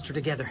to cluster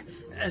together,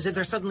 as if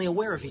they're suddenly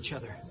aware of each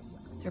other.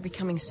 They're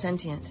becoming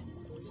sentient.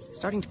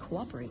 Starting to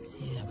cooperate.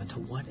 Yeah, but to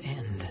what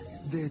end?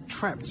 They're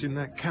trapped in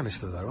that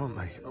canister, though, aren't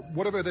they?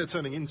 Whatever they're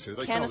turning into,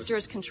 they Canister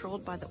is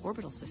controlled by the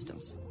orbital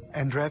systems.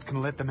 Andreev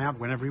can let them out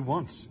whenever he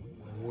wants.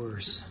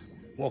 Worse.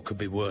 What could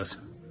be worse?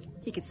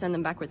 He could send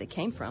them back where they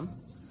came from.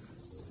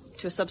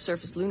 To a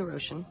subsurface lunar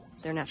ocean,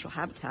 their natural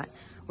habitat,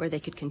 where they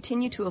could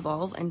continue to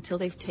evolve until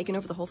they've taken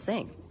over the whole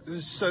thing.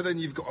 So then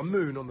you've got a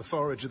moon on the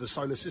far edge of the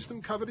solar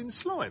system covered in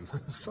slime.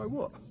 So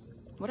what?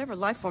 Whatever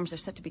life forms they're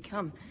set to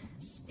become,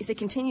 if they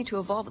continue to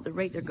evolve at the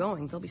rate they're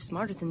going, they'll be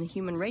smarter than the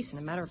human race in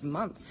a matter of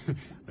months.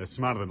 They're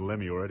smarter than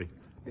Lemmy already.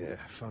 Yeah,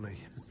 funny.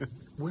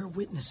 We're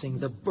witnessing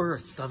the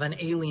birth of an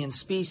alien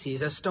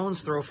species a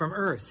stone's throw from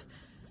Earth.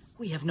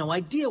 We have no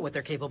idea what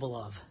they're capable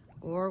of.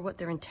 Or what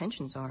their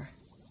intentions are.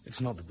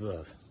 It's not the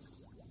birth.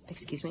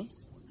 Excuse me?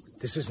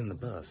 This isn't the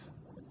birth.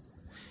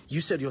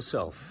 You said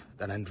yourself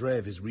that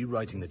Andreev is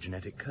rewriting the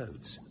genetic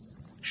codes.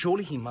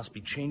 Surely he must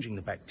be changing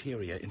the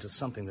bacteria into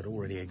something that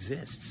already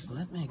exists. Well,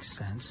 that makes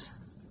sense.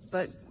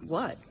 But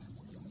what?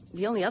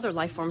 The only other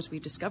life forms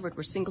we've discovered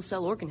were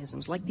single-cell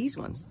organisms, like these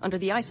ones, under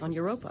the ice on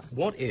Europa.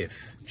 What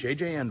if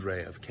J.J.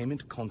 Andreev came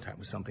into contact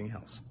with something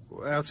else?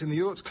 Out in the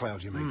Oort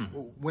cloud, you mean?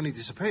 When he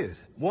disappeared?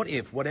 What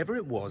if whatever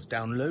it was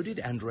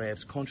downloaded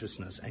Andreev's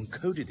consciousness and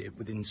coded it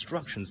with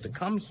instructions to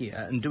come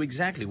here and do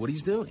exactly what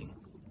he's doing?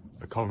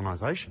 A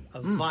colonization?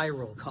 A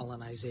viral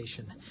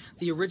colonization.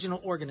 The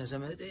original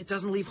organism, it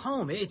doesn't leave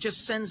home. It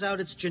just sends out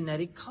its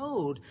genetic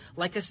code,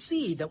 like a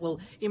seed that will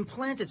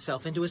implant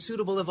itself into a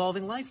suitable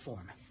evolving life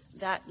form.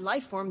 That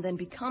life form then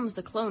becomes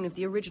the clone of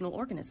the original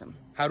organism.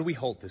 How do we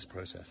halt this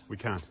process? We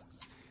can't.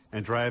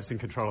 Andreev's in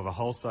control of the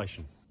whole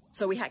station.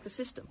 So we hack the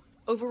system,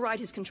 override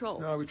his control.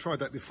 No, we tried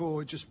that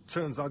before. It just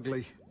turns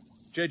ugly.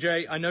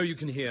 JJ, I know you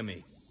can hear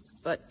me.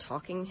 But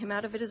talking him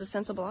out of it is a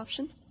sensible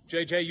option?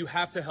 JJ, you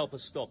have to help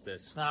us stop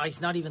this. He's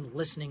not even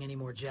listening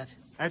anymore, Jet.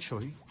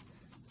 Actually,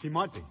 he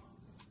might be.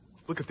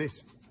 Look at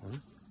this. Huh?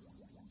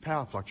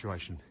 Power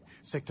fluctuation.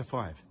 Sector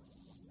 5.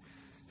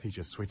 He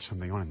just switched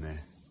something on in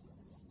there.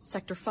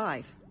 Sector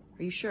 5.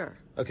 Are you sure?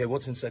 Okay,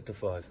 what's in Sector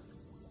 5?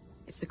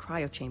 It's the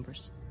cryo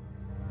chambers.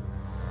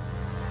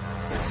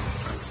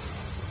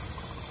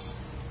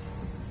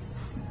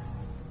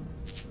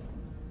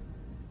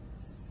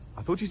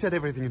 I thought you said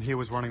everything in here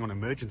was running on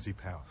emergency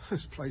power.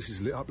 This place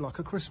is lit up like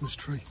a Christmas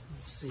tree.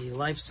 Let's see,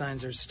 life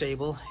signs are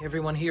stable.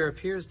 Everyone here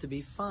appears to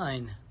be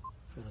fine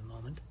for the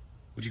moment.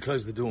 Would you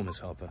close the door, Miss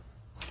Harper?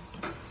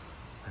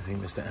 I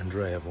think Mr.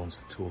 Andreev wants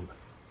to talk.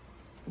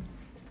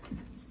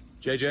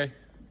 JJ?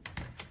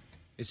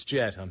 It's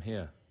Jet, I'm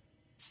here.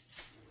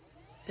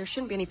 There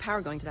shouldn't be any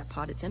power going to that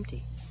pod, it's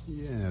empty.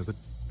 Yeah, but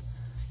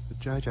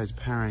JJ's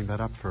powering that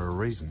up for a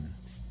reason.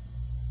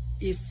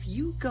 If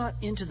you got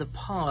into the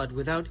pod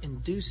without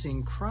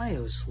inducing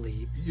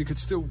cryosleep... You could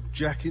still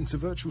jack into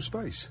virtual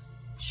space.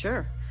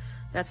 Sure.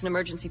 That's an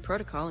emergency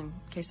protocol in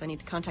case I need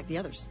to contact the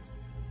others.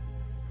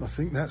 I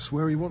think that's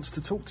where he wants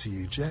to talk to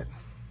you, Jet.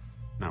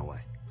 No way.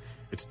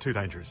 It's too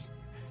dangerous.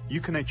 You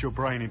connect your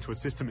brain into a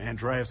system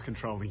Andreev's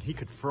controlling, he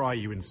could fry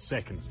you in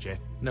seconds, Jet.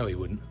 No, he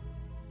wouldn't.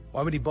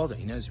 Why would he bother?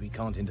 He knows we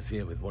can't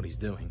interfere with what he's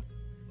doing.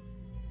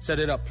 Set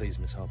it up, please,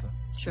 Miss Harper.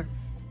 Sure.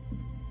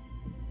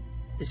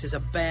 This is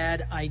a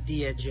bad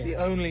idea, Jet. It's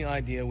the only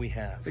idea we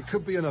have. It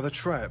could be another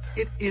trap.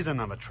 It is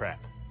another trap.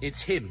 It's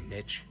him,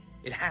 Mitch.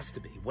 It has to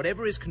be.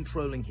 Whatever is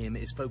controlling him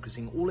is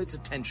focusing all its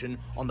attention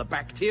on the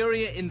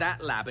bacteria in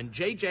that lab, and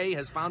JJ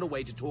has found a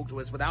way to talk to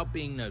us without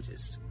being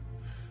noticed.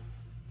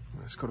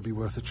 It's got to be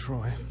worth a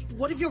try.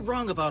 What if you're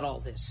wrong about all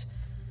this?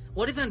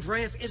 What if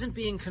Andreev isn't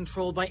being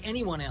controlled by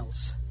anyone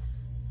else?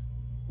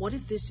 What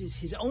if this is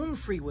his own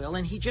free will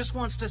and he just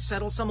wants to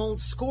settle some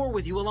old score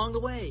with you along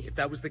the way? If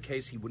that was the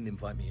case, he wouldn't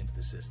invite me into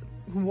the system.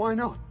 Why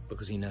not?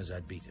 Because he knows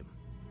I'd beat him.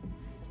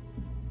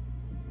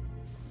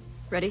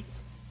 Ready?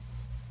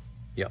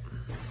 Yep.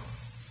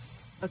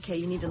 Okay,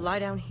 you need to lie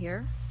down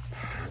here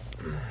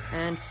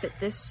and fit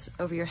this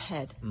over your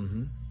head.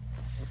 Mm-hmm.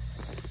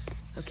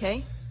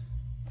 Okay?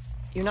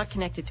 You're not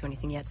connected to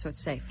anything yet, so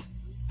it's safe.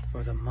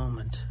 For the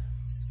moment.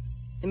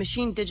 The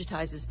machine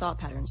digitizes thought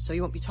patterns, so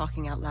you won't be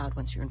talking out loud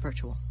once you're in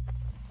virtual.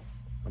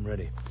 I'm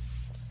ready.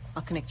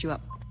 I'll connect you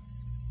up.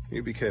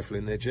 You be careful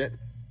in there, Jet.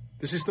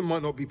 The system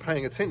might not be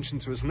paying attention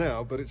to us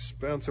now, but it's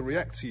bound to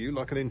react to you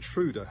like an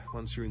intruder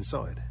once you're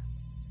inside.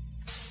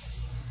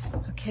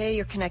 Okay,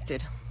 you're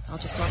connected. I'll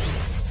just log in.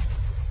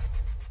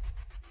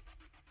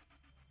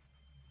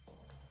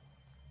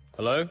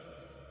 Hello?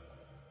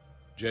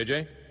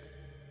 JJ?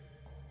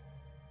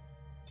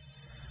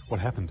 What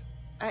happened?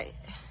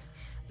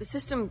 The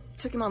system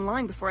took him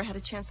online before I had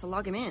a chance to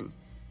log him in.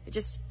 It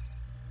just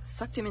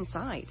sucked him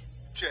inside.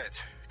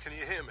 Jet, can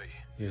you hear me?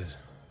 Yes.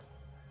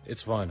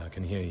 It's fine, I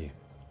can hear you.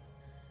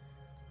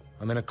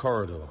 I'm in a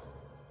corridor.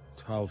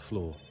 Tiled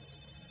floor.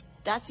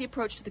 That's the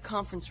approach to the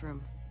conference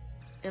room.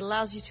 It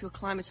allows you to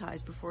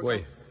acclimatize before...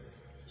 Wait.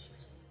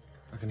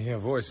 I can hear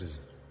voices.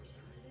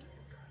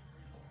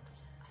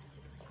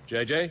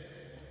 JJ?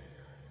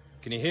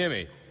 Can you hear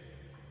me?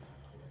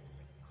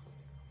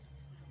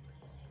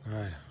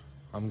 Alright,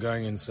 I'm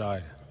going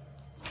inside.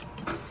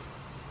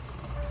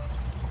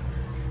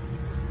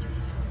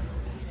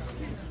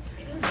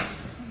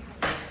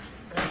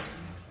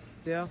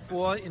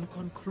 Therefore, in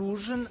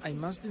conclusion, I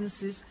must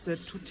insist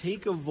that to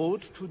take a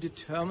vote to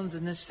determine the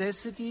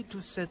necessity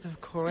to set the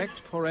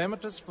correct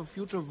parameters for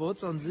future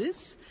votes on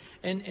this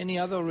and any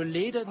other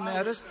related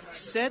matters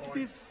set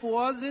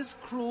before this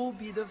crew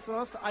be the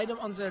first item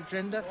on the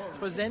agenda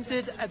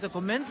presented at the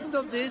commencement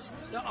of this,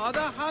 the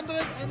other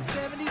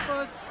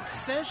 171st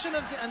session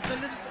of the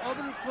Ancillary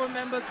Orbital Crew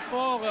Members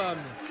Forum.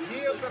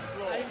 Yield the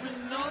floor. I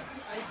will not...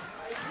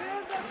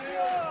 Yield the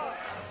floor!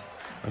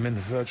 I'm in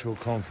the virtual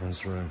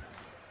conference room.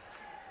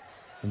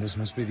 And this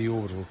must be the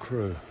orbital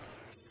crew.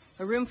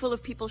 A room full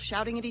of people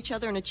shouting at each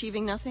other and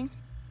achieving nothing?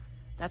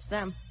 That's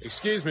them.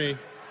 Excuse me.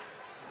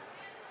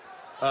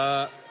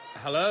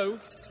 Hello?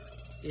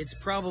 It's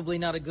probably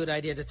not a good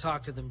idea to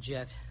talk to them,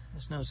 Jet.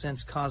 There's no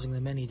sense causing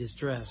them any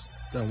distress.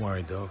 Don't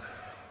worry, Doc.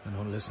 They're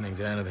not listening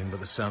to anything but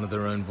the sound of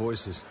their own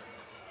voices.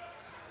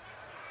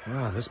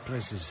 Wow, this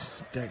place is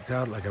decked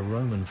out like a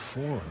Roman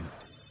forum.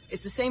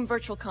 It's the same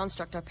virtual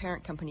construct our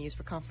parent company used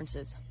for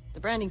conferences. The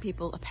branding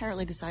people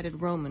apparently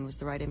decided Roman was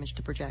the right image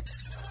to project. Is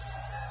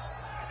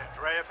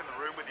Andreev in the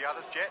room with the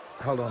others, Jet?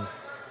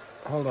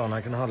 Hold on,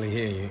 I can hardly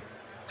hear you.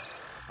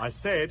 I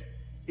said,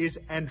 is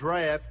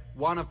Andreev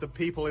one of the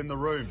people in the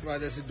room?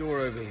 Right, there's a door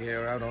over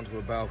here, out onto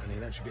a balcony.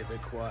 That should be a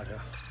bit quieter.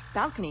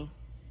 Balcony?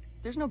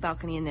 There's no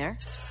balcony in there.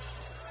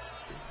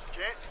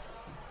 Jet,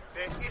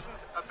 there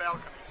isn't a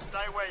balcony.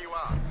 Stay where you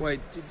are. Wait,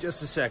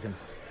 just a second.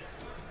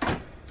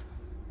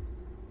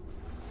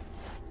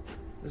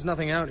 There's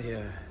nothing out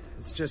here.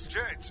 It's just...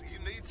 Jet, you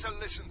need to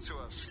listen to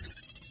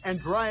us.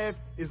 Andreev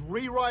is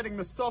rewriting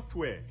the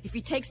software. If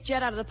he takes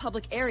Jet out of the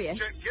public area...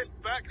 Jet, get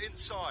back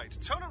inside.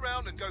 Turn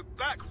around and go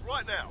back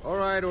right now. All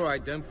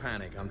right, don't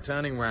panic. I'm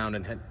turning round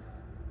and head...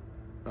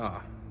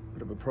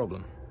 bit of a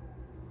problem.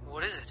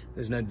 What is it?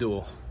 There's no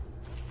door.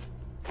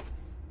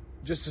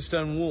 Just a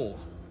stone wall.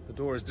 The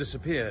door has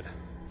disappeared.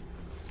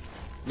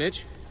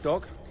 Mitch?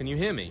 Doc? Can you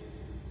hear me?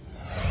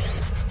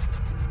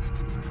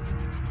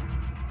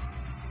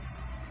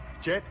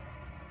 Jet?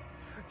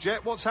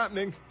 Jet, what's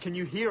happening? Can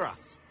you hear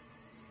us?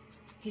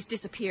 He's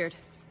disappeared.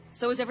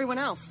 So is everyone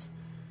else.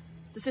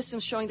 The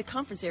system's showing the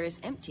conference area is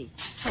empty.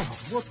 Oh,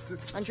 what the...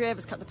 Andreev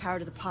has cut the power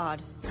to the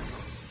pod.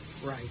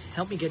 Right.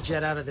 Help me get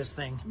Jet out of this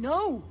thing.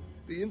 No!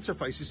 The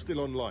interface is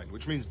still online,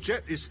 which means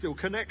Jet is still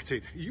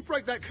connected. You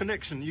break that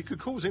connection, you could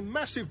cause him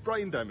massive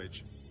brain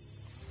damage.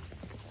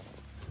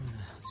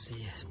 Let's see.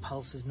 His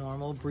pulse is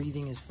normal.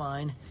 Breathing is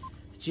fine.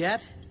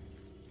 Jet?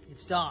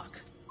 It's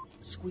Doc.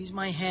 Squeeze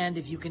my hand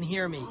if you can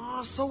hear me.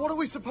 Oh, so what are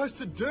we supposed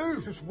to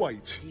do? Just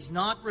wait. He's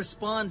not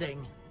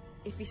responding.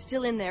 If he's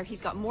still in there,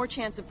 he's got more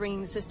chance of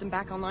bringing the system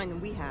back online than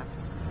we have.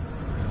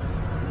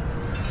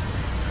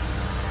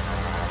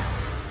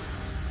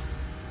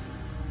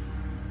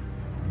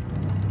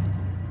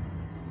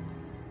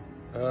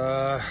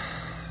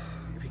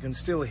 If you can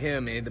still hear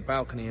me, the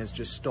balcony has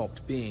just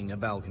stopped being a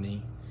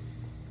balcony.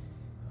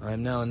 I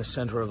am now in the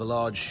center of a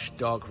large,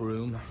 dark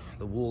room.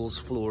 The walls,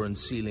 floor, and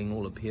ceiling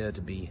all appear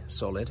to be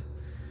solid.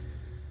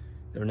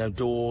 There are no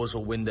doors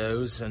or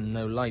windows, and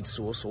no light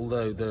source,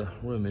 although the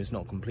room is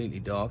not completely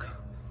dark.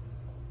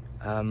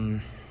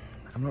 I'm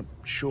not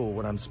sure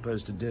what I'm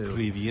supposed to do.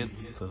 Привет,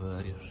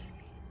 товарищ.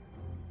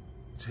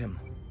 It's him.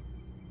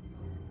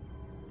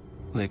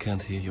 They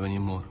can't hear you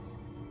anymore.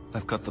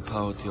 I've cut the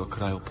power to your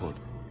cryopod.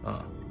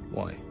 Ah,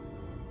 why?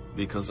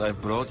 Because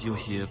I've brought you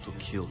here to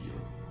kill you.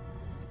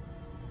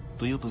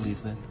 Do you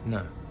believe that?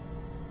 No.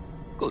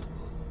 Good.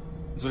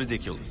 It's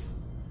ridiculous.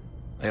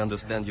 I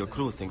understand your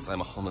crew thinks I'm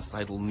a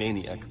homicidal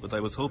maniac, but I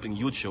was hoping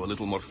you'd show a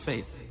little more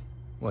faith.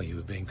 Well, you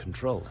were being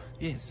controlled.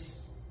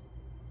 Yes.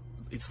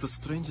 It's the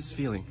strangest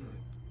feeling.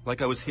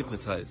 Like I was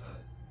hypnotized.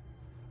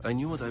 I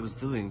knew what I was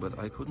doing, but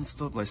I couldn't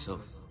stop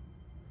myself.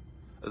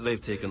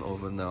 They've taken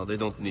over now. They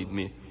don't need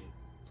me.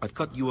 I've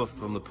cut you off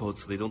from the pod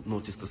so they don't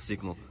notice the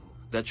signal.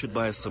 That should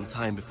buy us some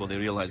time before they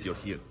realize you're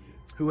here.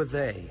 Who are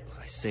they?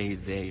 I say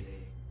they.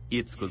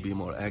 It could be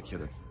more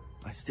accurate.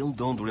 I still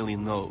don't really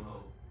know.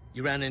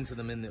 You ran into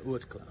them in the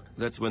Oort cloud?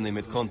 That's when they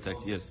made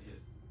contact, yes.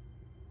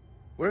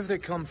 Where have they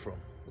come from?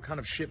 What kind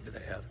of ship do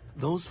they have?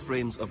 Those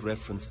frames of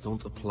reference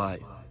don't apply.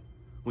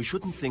 We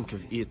shouldn't think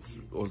of it,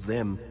 or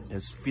them,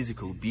 as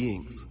physical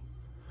beings.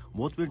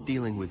 What we're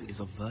dealing with is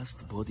a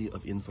vast body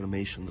of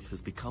information that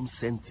has become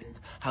sentient,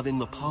 having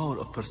the power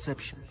of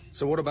perception.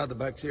 So what about the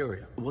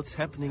bacteria? What's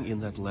happening in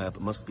that lab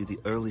must be the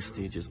early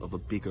stages of a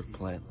bigger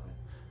plan.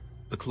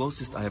 The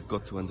closest I have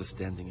got to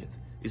understanding it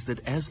is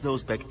that as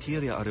those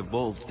bacteria are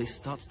evolved, they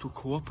start to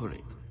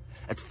cooperate.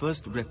 At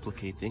first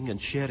replicating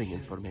and sharing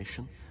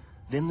information,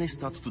 then they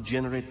start to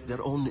generate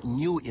their own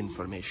new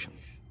information.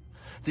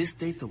 This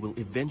data will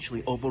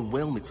eventually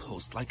overwhelm its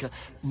host like a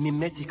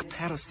mimetic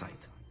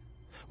parasite.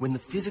 When the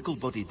physical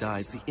body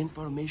dies, the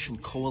information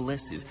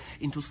coalesces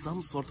into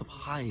some sort of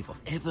hive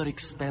of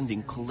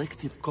ever-expanding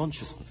collective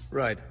consciousness.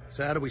 Right.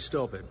 So how do we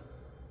stop it?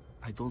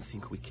 I don't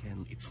think we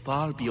can. It's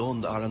far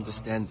beyond our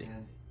understanding.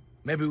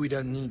 Maybe we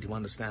don't need to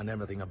understand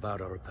everything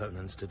about our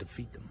opponents to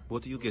defeat them.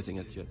 What are you getting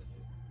at, Jet?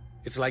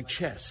 It's like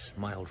chess,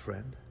 my old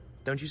friend.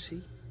 Don't you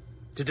see?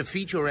 To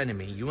defeat your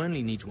enemy, you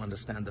only need to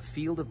understand the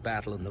field of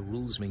battle and the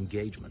rules of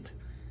engagement.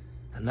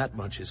 And that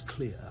much is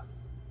clear.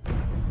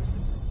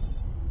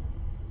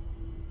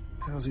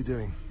 How's he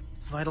doing?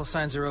 Vital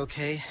signs are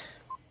okay.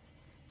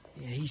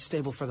 Yeah, he's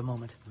stable for the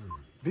moment.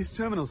 This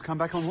terminal's come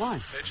back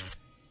online.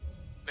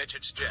 Mitch,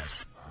 it's Jet.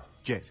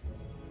 Jet,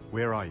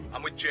 where are you?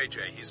 I'm with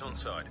JJ. He's on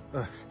side.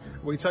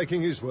 We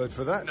taking his word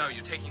for that? No,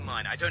 you're taking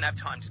mine. I don't have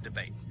time to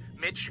debate.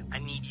 Mitch, I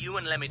need you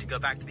and Lemmy to go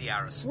back to the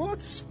Aris.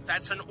 What?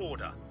 That's an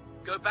order.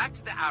 Go back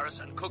to the Aris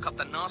and cook up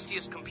the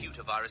nastiest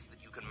computer virus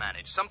that you can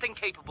manage. Something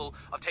capable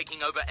of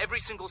taking over every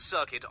single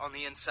circuit on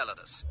the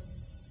Enceladus.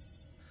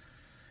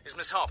 Is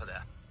Miss Harper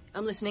there?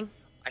 I'm listening.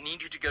 I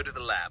need you to go to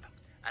the lab.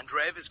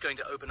 Andreev is going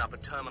to open up a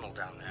terminal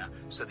down there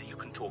so that you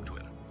can talk to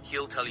him.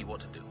 He'll tell you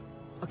what to do.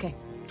 Okay.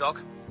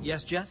 Doc?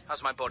 Yes, Jet?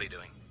 How's my body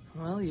doing?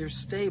 Well, you're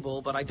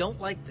stable, but I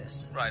don't like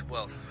this. Right,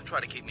 well,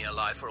 try to keep me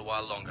alive for a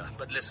while longer.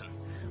 But listen,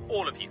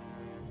 all of you,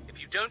 if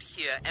you don't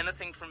hear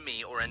anything from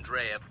me or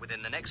Andreev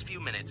within the next few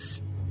minutes,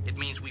 it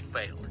means we've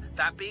failed.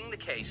 That being the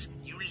case,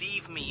 you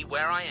leave me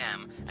where I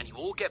am, and you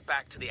all get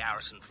back to the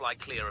Aris and fly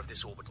clear of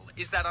this orbital.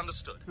 Is that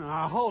understood?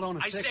 Hold on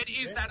a second. second. I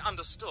said, is that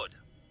understood?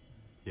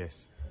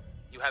 Yes.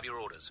 You have your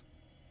orders.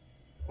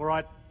 All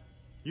right.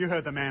 You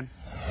heard the man.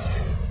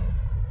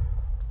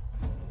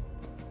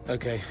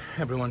 Okay,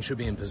 everyone should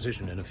be in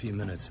position in a few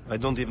minutes. I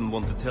don't even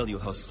want to tell you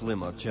how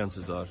slim our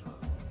chances are.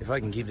 If I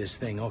can keep this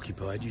thing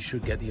occupied, you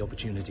should get the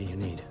opportunity you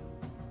need.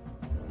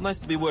 Nice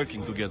to be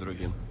working together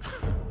again.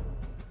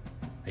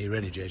 Are you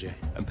ready, JJ?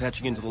 I'm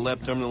patching into the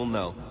lab terminal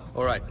now.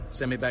 All right,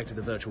 send me back to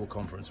the virtual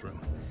conference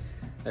room.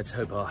 Let's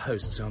hope our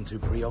hosts aren't too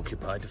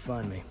preoccupied to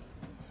find me.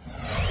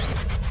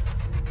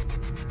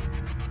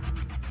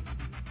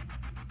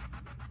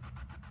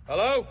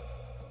 Hello?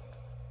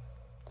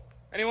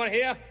 Anyone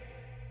here?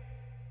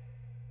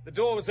 The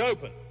door was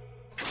open.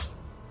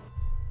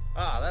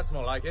 Ah, that's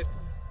more like it.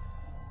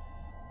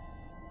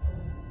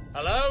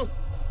 Hello?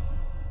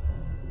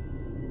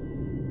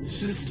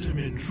 System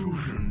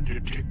intrusion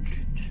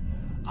detected.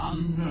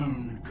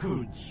 Unknown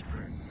code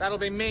string. That'll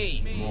be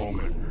me.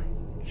 Morgan,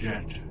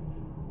 Jet,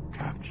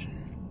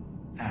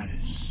 Captain,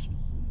 Alice.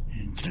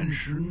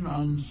 Intention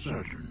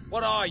uncertain.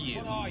 What are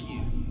you?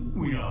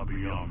 We are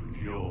beyond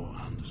your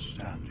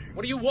understanding.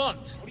 What do you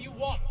want?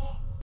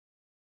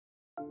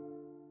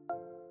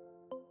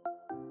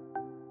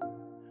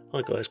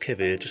 Hi guys, Kev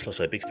here. Just like to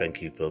say a big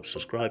thank you for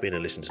subscribing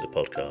and listening to the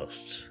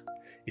podcasts.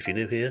 If you're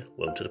new here,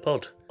 welcome to the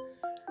pod.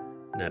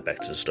 Now back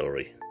to the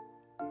story.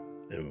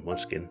 And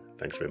once again,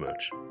 thanks very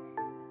much.